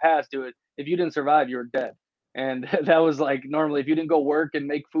like in the past, dude, if you didn't survive, you were dead, and that was like normally if you didn't go work and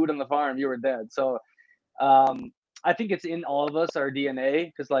make food on the farm, you were dead. So um, I think it's in all of us, our DNA,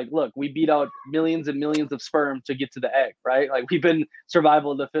 because like, look, we beat out millions and millions of sperm to get to the egg, right? Like we've been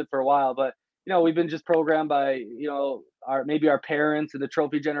survival of the fit for a while, but we've been just programmed by our parents and the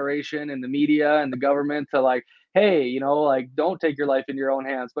trophy generation and the media and the government to like, hey, like don't take your life in your own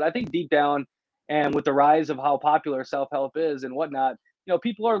hands. But I think deep down, and with the rise of how popular self help is and whatnot,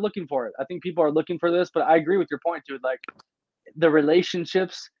 people are looking for it. I think people are looking for this, but I agree with your point, dude. Like the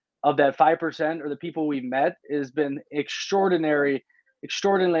relationships of that 5% or the people we've met has been extraordinarily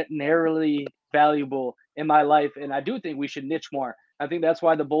valuable in my life. And I do think we should niche more. I think that's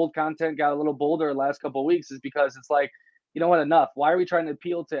why the bold content got a little bolder the last couple of weeks, is because it's like, you know what, enough. Why are we trying to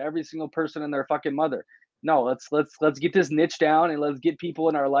appeal to every single person and their fucking mother? No, let's get this niche down and let's get people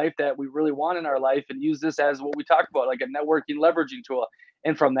in our life that we really want in our life and use this as what we talked about, like a networking leveraging tool.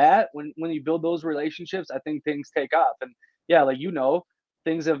 And from that, when you build those relationships, I think things take off. And yeah, like,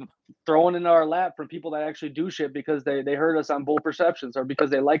 things have thrown in our lap from people that actually do shit because they heard us on Bold Perceptions, or because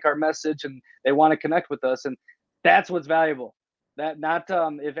they like our message and they want to connect with us. And that's what's valuable. That not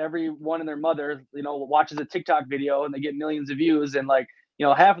if everyone and their mother, watches a TikTok video and they get millions of views, and like,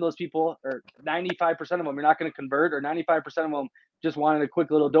 half of those people, or 95% of them, you're not going to convert, or 95% of them just wanted a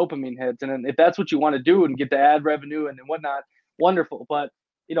quick little dopamine hit. And then if that's what you want to do and get the ad revenue and whatnot, wonderful. But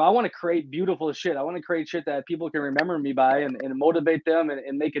I want to create beautiful shit. I want to create shit that people can remember me by, and motivate them,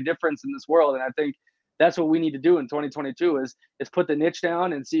 and make a difference in this world. And I think that's what we need to do in 2022 is put the niche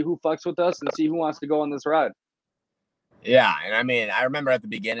down and see who fucks with us and see who wants to go on this ride. Yeah. And I mean, I remember at the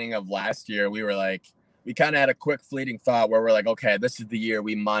beginning of last year, we kind of had a quick fleeting thought where we're like, okay, this is the year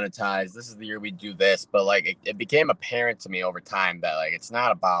we monetize. This is the year we do this. But like, it became apparent to me over time that like, it's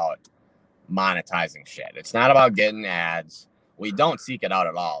not about monetizing shit. It's not about getting ads. We don't seek it out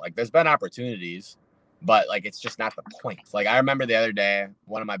at all. Like, there's been opportunities, but like, it's just not the point. Like, I remember the other day,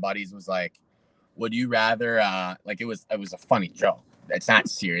 one of my buddies was like, would you rather, like, it was a funny joke. It's not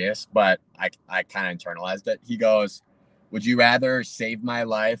serious, but I kind of internalized it. He goes, would you rather save my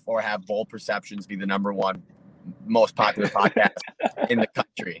life or have Bold Perceptions be the number one most popular podcast in the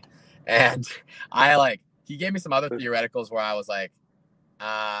country? And he gave me some other theoreticals where I was like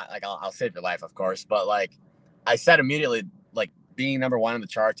I'll save your life, of course. But like I said immediately, like being number one in the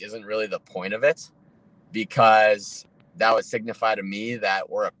charts isn't really the point of it, because that would signify to me that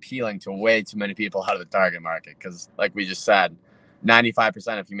we're appealing to way too many people out of the target market. Because like we just said,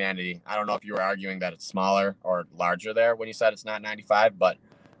 95% of humanity, I don't know if you were arguing that it's smaller or larger there when you said it's not 95, but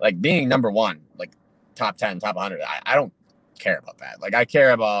like being number one, like top 10, top 100, I don't care about that. Like I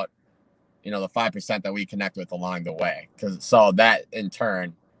care about, the 5% that we connect with along the way. So that in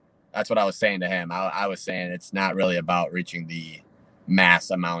turn, that's what I was saying to him. I was saying it's not really about reaching the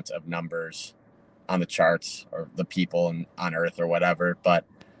mass amount of numbers on the charts or the people on earth or whatever. But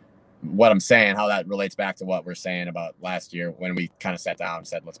what I'm saying, how that relates back to what we're saying about last year when we kind of sat down and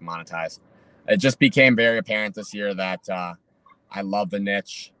said, let's monetize. It just became very apparent this year that I love the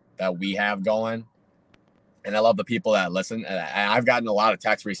niche that we have going. And I love the people that listen. And I've gotten a lot of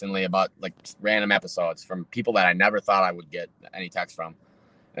texts recently about like random episodes from people that I never thought I would get any text from.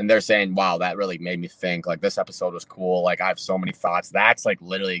 And they're saying, wow, that really made me think. Like this episode was cool. Like I have so many thoughts. That's like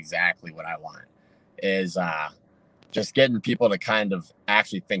literally exactly what I want, is just getting people to kind of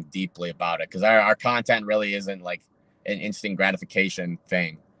actually think deeply about it. Because our content really isn't like an instant gratification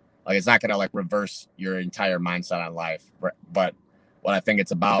thing. Like it's not going to like reverse your entire mindset on life. But what I think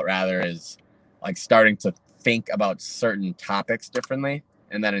it's about rather is like starting to think about certain topics differently.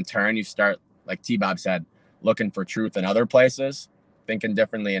 And then in turn, you start, like T-Bob said, looking for truth in other places, thinking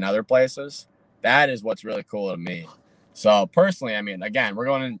differently in other places. That is what's really cool to me. So personally, I mean, again, we're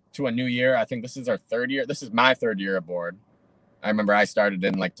going into a new year. I think this is our third year. This is my third year aboard. I remember I started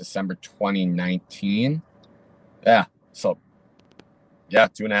in like December 2019. Yeah. So yeah,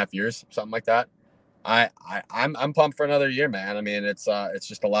 2.5 years, something like that. I'm pumped for another year, man. I mean, it's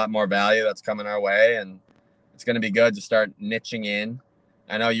just a lot more value that's coming our way, and it's going to be good to start niching in.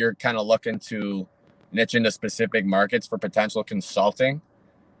 I know you're kind of looking to niche into specific markets for potential consulting.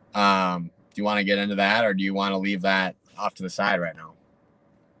 Do you want to get into that, or do you want to leave that off to the side right now?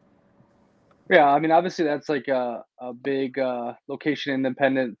 Yeah, I mean, obviously that's like a big location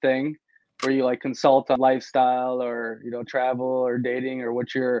independent thing where you like consult on lifestyle, or travel or dating, or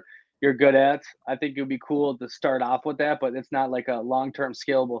what you're good at. I think it would be cool to start off with that, but it's not like a long-term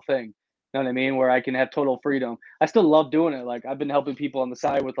scalable thing. You know what I mean? Where I can have total freedom. I still love doing it. Like I've been helping people on the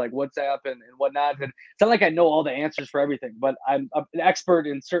side with like WhatsApp and whatnot. And it's not like I know all the answers for everything, but I'm an expert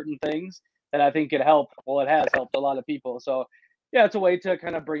in certain things that I think could help. Well, it has helped a lot of people. So yeah, it's a way to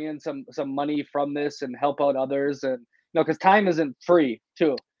kind of bring in some money from this and help out others. And because time isn't free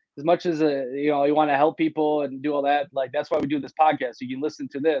too. As much as you want to help people and do all that, like that's why we do this podcast. You can listen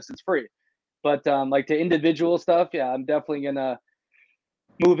to this; it's free. But like to individual stuff, yeah, I'm definitely gonna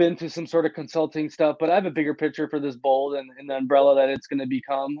move into some sort of consulting stuff. But I have a bigger picture for this bold and the umbrella that it's going to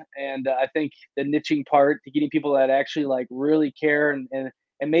become. And I think the niching part, to getting people that actually like really care and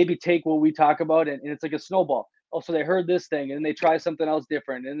maybe take what we talk about, and it's like a snowball. Also, they heard this thing and they try something else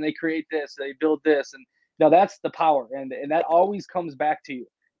different, and they create this, they build this, and now that's the power, and that always comes back to you.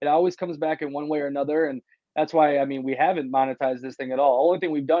 It always comes back in one way or another. And that's why, I mean, we haven't monetized this thing at all. Only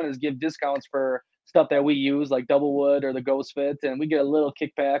thing we've done is give discounts for stuff that we use, like Double Wood or the Ghost Fit, and we get a little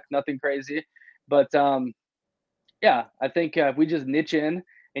kickback, nothing crazy. But yeah, I think if we just niche in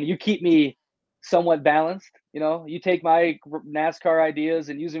and you keep me somewhat balanced, you take my NASCAR ideas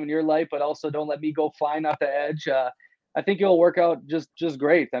and use them in your life, but also don't let me go flying off the edge. I think it'll work out just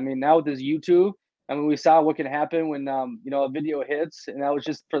great. I mean, now with this YouTube, I mean, we saw what can happen when a video hits, and that was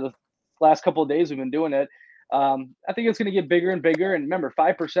just for the last couple of days we've been doing it. I think it's going to get bigger and bigger. And remember,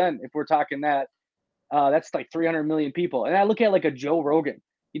 5%, if we're talking that, that's like 300 million people. And I look at like a Joe Rogan.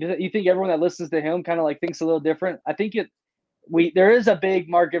 You think everyone that listens to him kind of like thinks a little different? I think there is a big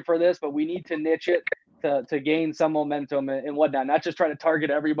market for this, but we need to niche it to gain some momentum and whatnot. Not just try to target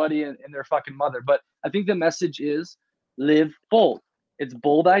everybody and their fucking mother. But I think the message is live bold. It's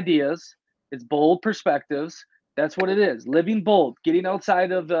bold ideas. It's bold perspectives. That's what it is. Living bold, getting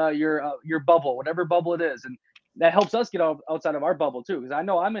outside of your bubble, whatever bubble it is, and that helps us get outside of our bubble too. Because I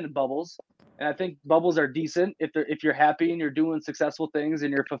know I'm in bubbles, and I think bubbles are decent if you're happy and you're doing successful things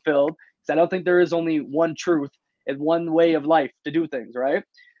and you're fulfilled. Because I don't think there is only one truth and one way of life to do things, right?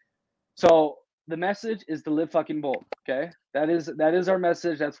 So the message is to live fucking bold. Okay, that is our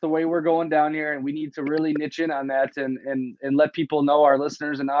message. That's the way we're going down here, and we need to really niche in on that and let people know, our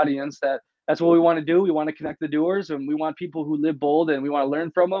listeners and audience, that that's what we want to do. We want to connect the doers, and we want people who live bold, and we want to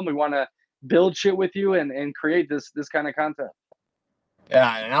learn from them. We want to build shit with you and create this kind of content.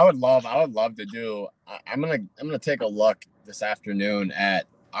 Yeah, and I would love to do. I'm gonna take a look this afternoon at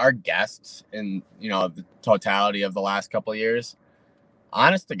our guests in the totality of the last couple of years.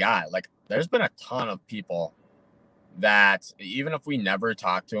 Honest to God, like there's been a ton of people that even if we never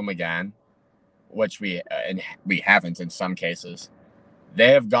talk to them again, which we haven't in some cases,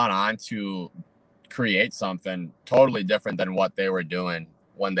 they have gone on to create something totally different than what they were doing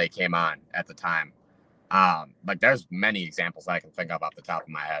when they came on at the time. Like there's many examples I can think of off the top of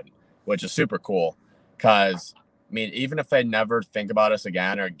my head, which is super cool. Cause I mean, even if they never think about us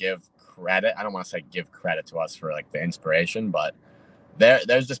again or give credit, I don't want to say give credit to us for like the inspiration, but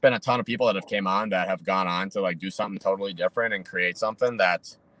there's just been a ton of people that have came on that have gone on to like do something totally different and create something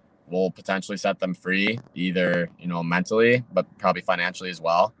that will potentially set them free, either mentally, but probably financially as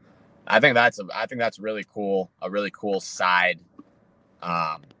well. I think that's really cool, a really cool side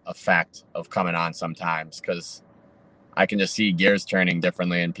effect of coming on sometimes, because I can just see gears turning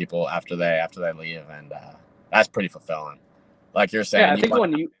differently in people after they leave, and that's pretty fulfilling. Like you're Yeah, saying, I you think want to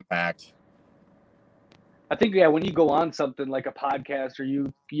when have you an impact. I think, yeah, when you go on something like a podcast, or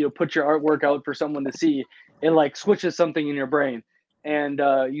you put your artwork out for someone to see, it like switches something in your brain, and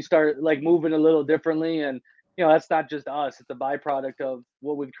you start like moving a little differently. And that's not just us; it's a byproduct of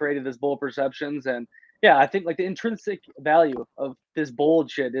what we've created as Bold Perceptions. And yeah, I think like the intrinsic value of this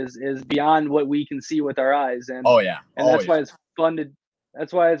bold shit is beyond what we can see with our eyes, and Oh yeah, and oh that's yeah. why it's fun to.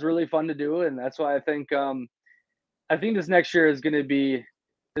 That's why it's really fun to do, and that's why I think this next year is going to be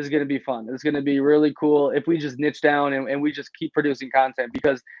fun. It's going to be really cool if we just niche down and we just keep producing content,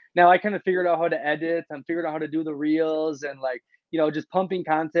 because now I kind of figured out how to edit. I'm figuring out how to do the reels, and like, just pumping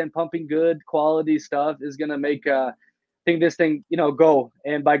content, pumping good quality stuff is going to make, think this thing, go.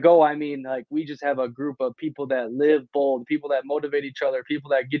 And by go, I mean, like, we just have a group of people that live bold, people that motivate each other, people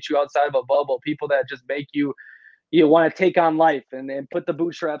that get you outside of a bubble, people that just make you want to take on life and put the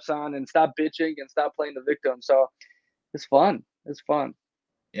bootstraps on and stop bitching and stop playing the victim. So it's fun. It's fun.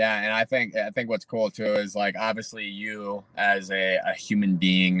 Yeah, and I think what's cool too is like obviously you as a human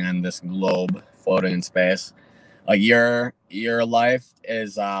being on this globe floating in space, like your life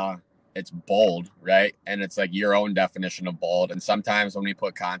is it's bold, right? And it's like your own definition of bold. And sometimes when we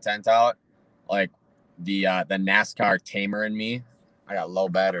put content out, like the NASCAR tamer in me, I got low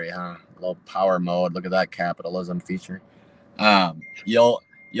battery, huh? Low power mode. Look at that capitalism feature. You'll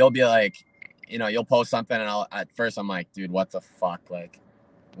be like, you'll post something and at first I'm like, dude, what the fuck? Like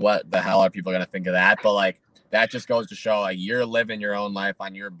what the hell are people gonna think of that? But like that just goes to show like you're living your own life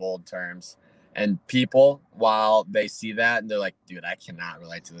on your bold terms. And people, while they see that and they're like, dude, I cannot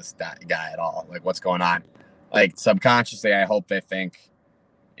relate to this guy at all. Like, what's going on? Like subconsciously, I hope they think,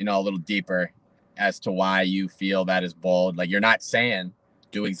 a little deeper as to why you feel that is bold. Like you're not saying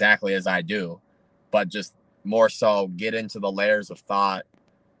do exactly as I do, but just more so get into the layers of thought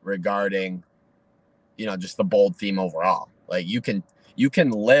regarding, just the bold theme overall. Like you can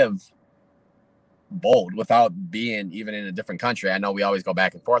live bold without being even in a different country. I know we always go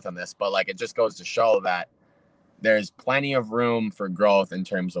back and forth on this, but like it just goes to show that there's plenty of room for growth in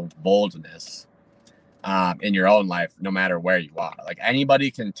terms of boldness in your own life, no matter where you are. Like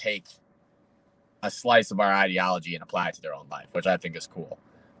anybody can take a slice of our ideology and apply it to their own life, which I think is cool.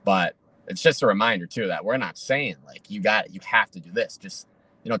 But it's just a reminder too that we're not saying like you have to do this. Just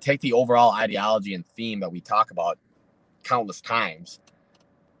take the overall ideology and theme that we talk about countless times.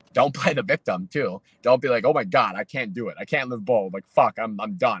 Don't play the victim too. Don't be like, oh my god, I can't do it. I can't live bold. Like fuck, I'm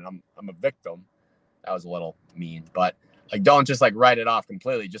done. I'm a victim. That was a little mean, but like don't just like write it off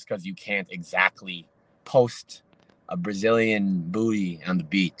completely just because you can't exactly post a Brazilian booty on the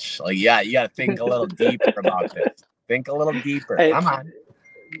beach. Like yeah, you got to think a little deeper about this. Think a little deeper. Hey, Come on.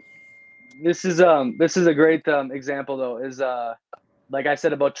 this is a great example though. Is like I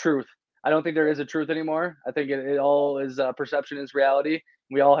said about truth. I don't think there is a truth anymore. I think it all is perception is reality.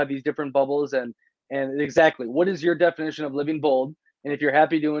 We all have these different bubbles, and exactly what is your definition of living bold? And if you're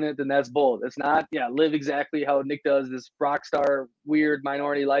happy doing it, then that's bold. It's not, yeah, live exactly how Nick does this rock star weird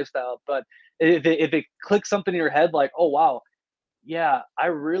minority lifestyle. But if it clicks something in your head, like, oh wow, yeah, I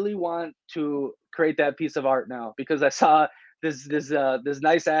really want to create that piece of art now because I saw this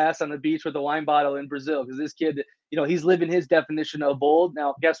nice ass on the beach with a wine bottle in Brazil. Because this kid, he's living his definition of bold.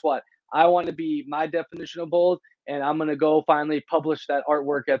 Now, guess what? I want to be my definition of bold, and I'm gonna go finally publish that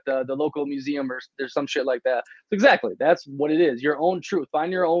artwork at the local museum or there's some shit like that. So exactly, that's what it is. Your own truth.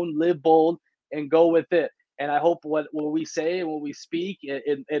 Find your own, live bold, and go with it. And I hope what we say and what we speak,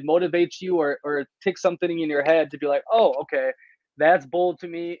 it motivates you or it ticks something in your head to be like, oh, okay, that's bold to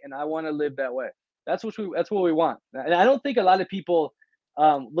me, and I want to live that way. That's what we want. And I don't think a lot of people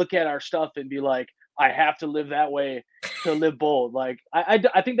look at our stuff and be like, I have to live that way to live bold. Like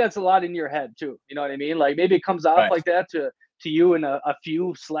I think that's a lot in your head too. You know what I mean? Like maybe it comes off Right. like that to you and a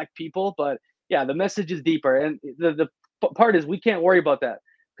few select people, but yeah, the message is deeper. And the part is we can't worry about that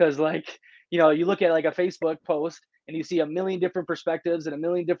because like you look at like a Facebook post and you see a million different perspectives and a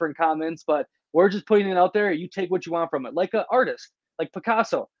million different comments, but we're just putting it out there. You take what you want from it, like an artist, like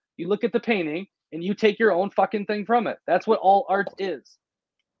Picasso. You look at the painting and you take your own fucking thing from it. That's what all art is.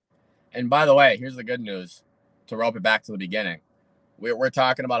 And by the way, here's the good news to rope it back to the beginning. We're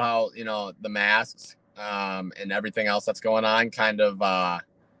talking about how, the masks and everything else that's going on kind of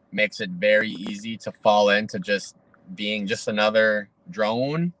makes it very easy to fall into just being just another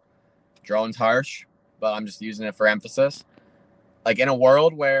drone. Drone's harsh, but I'm just using it for emphasis. Like in a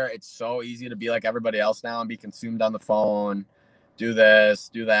world where it's so easy to be like everybody else now and be consumed on the phone, do this,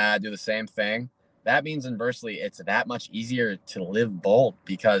 do that, do the same thing. That means inversely, it's that much easier to live bold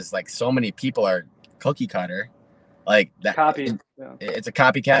because like so many people are cookie cutter, like that. Copy. Yeah. It's a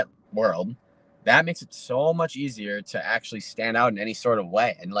copycat world. That makes it so much easier to actually stand out in any sort of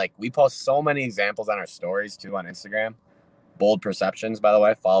way. And like we post so many examples on our stories too on Instagram. Bold Perceptions, by the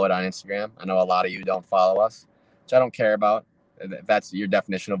way, follow it on Instagram. I know a lot of you don't follow us, which I don't care about. If that's your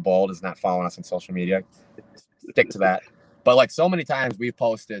definition of bold, is not following us on social media. Stick to that. But like so many times we've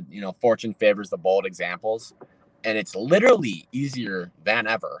posted, fortune favors the bold examples, and it's literally easier than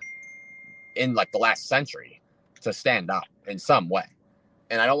ever in like the last century to stand up in some way.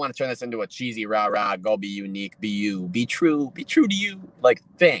 And I don't want to turn this into a cheesy rah rah, go be unique, be you, be true to you like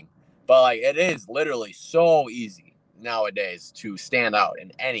thing. But like it is literally so easy nowadays to stand out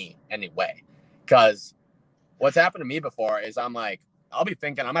in any way. Because what's happened to me before is I'm like, I'll be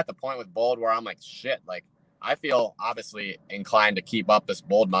thinking I'm at the point with bold where I'm like, shit, like I feel obviously inclined to keep up this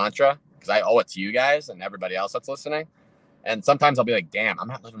bold mantra because I owe it to you guys and everybody else that's listening. And sometimes I'll be like, damn, I'm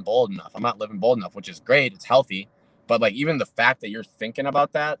not living bold enough. I'm not living bold enough, which is great. It's healthy. But like even the fact that you're thinking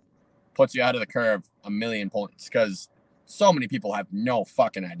about that puts you out of the curve a million points because so many people have no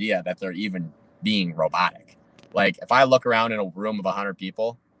fucking idea that they're even being robotic. Like if I look around in a room of 100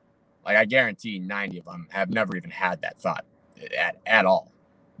 people, like I guarantee 90 of them have never even had that thought at all.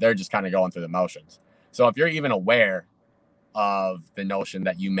 They're just kind of going through the motions. So if you're even aware of the notion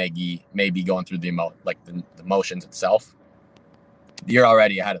that you may be going through the motions itself, you're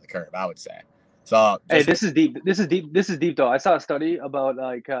already ahead of the curve, I would say. So Hey, just this is deep. This is deep. This is deep, though. I saw a study about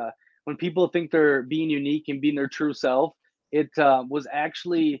like when people think they're being unique and being their true self, it was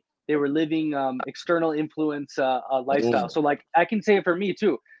actually they were living external influence lifestyle. ooh, So like I can say it for me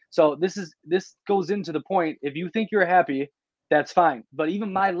too. So this goes into the point. If you think you're happy, that's fine. But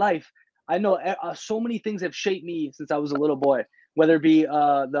even my life, I know so many things have shaped me since I was a little boy. Whether it be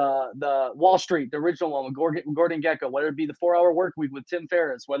the Wall Street, the original one with Gordon Gekko, whether it be the 4 Hour Work Week with Tim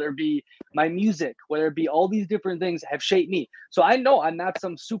Ferriss, whether it be my music, whether it be all these different things have shaped me. So I know I'm not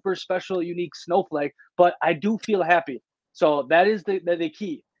some super special, unique snowflake, but I do feel happy. So that is the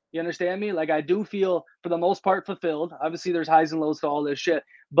key. You understand me? Like I do feel for the most part fulfilled. Obviously there's highs and lows to all this shit,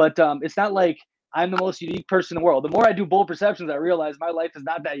 but it's not like I'm the most unique person in the world. The more I do bold perceptions, I realize my life is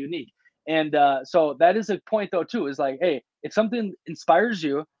not that unique. And so that is a point though too, is like, hey, if something inspires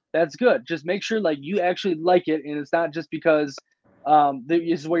you, that's good. Just make sure like you actually like it, and it's not just because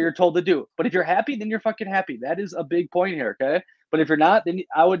This is what you're told to do. But if you're happy, then you're fucking happy. That is a big point here, okay? But if you're not, then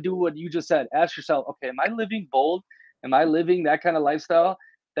I would do what you just said. Ask yourself, okay, am I living bold? Am I living that kind of lifestyle?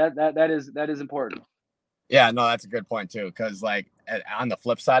 That is important. Yeah, no, that's a good point too. Because like on the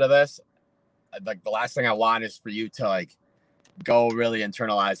flip side of this, like the last thing I want is for you to like go really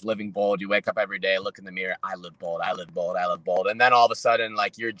internalize living bold. You wake up every day, look in the mirror, I live bold, I live bold, I live bold. And then all of a sudden,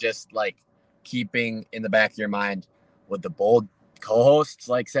 like you're just like keeping in the back of your mind, would the bold co-hosts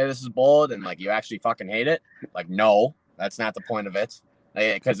like say this is bold and like you actually fucking hate it? Like, no, that's not the point of it.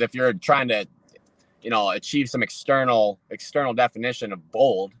 Because if you're trying to, achieve some external definition of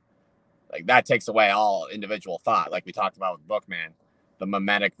bold, like that takes away all individual thought. Like we talked about with Bookman, the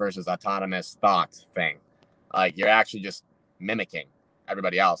mimetic versus autonomous thought thing. Like you're actually just mimicking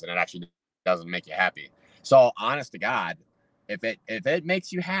everybody else, and it actually doesn't make you happy. So, honest to God, if it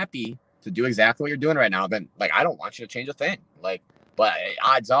makes you happy to do exactly what you're doing right now, then like I don't want you to change a thing. Like, but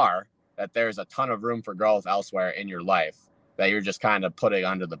odds are that there's a ton of room for growth elsewhere in your life that you're just kind of putting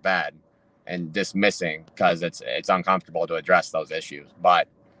under the bed and dismissing because it's uncomfortable to address those issues. But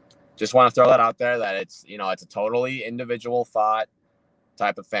just want to throw that out there that it's a totally individual thought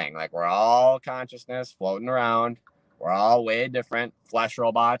type of thing. Like we're all consciousness floating around. We're all way different. Flesh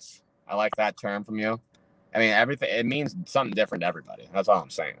robots. I like that term from you. I mean, everything, it means something different to everybody. That's all I'm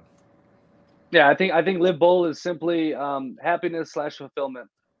saying. Yeah, I think live bold is simply happiness / fulfillment.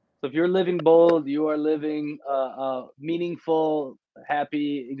 So if you're living bold, you are living a meaningful,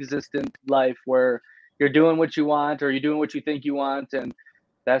 happy, existent life where you're doing what you want or you're doing what you think you want, and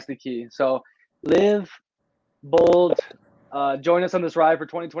that's the key. So live bold. Join us on this ride for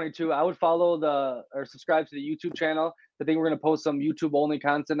 2022. I would follow or subscribe to the YouTube channel. I think we're going to post some YouTube only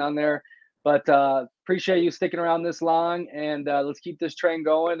content on there. But appreciate you sticking around this long, and let's keep this train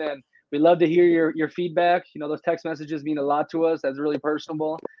going. And we love to hear your feedback. Those text messages mean a lot to us. That's really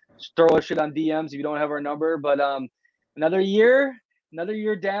personable. Just throw us shit on DMs if you don't have our number. But another year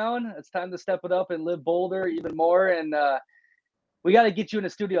down. It's time to step it up and live bolder even more. And we got to get you in the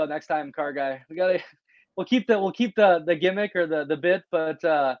studio next time, car guy. We'll keep the gimmick or the bit, but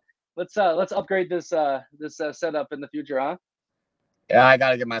let's upgrade this setup in the future, huh? Yeah, I got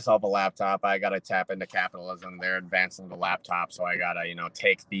to get myself a laptop. I got to tap into capitalism. They're advancing the laptop. So I got to,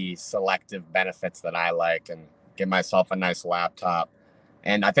 take the selective benefits that I like and get myself a nice laptop.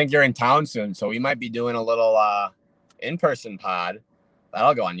 And I think you're in town soon. So we might be doing a little in-person pod.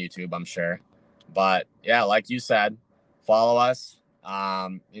 That'll go on YouTube, I'm sure. But yeah, like you said, follow us.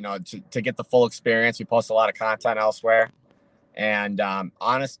 To get the full experience, we post a lot of content elsewhere. And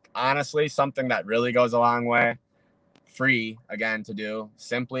honestly, something that really goes a long way, free again to do,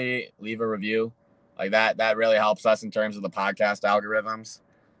 simply leave a review. Like that really helps us in terms of the podcast algorithms.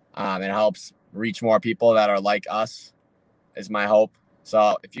 It helps reach more people that are like us, is my hope.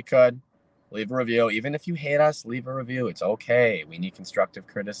 So if you could leave a review, even if you hate us, leave a review. It's okay. We need constructive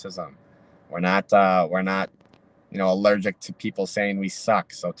criticism. We're not allergic to people saying we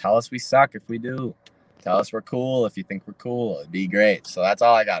suck. So tell us we suck if we do. Tell us we're cool if you think we're cool. It'd be great. So that's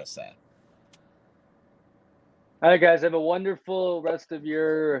all I got to say. All right, guys, have a wonderful rest of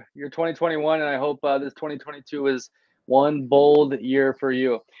your 2021, and I hope this 2022 is one bold year for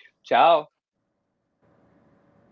you. Ciao.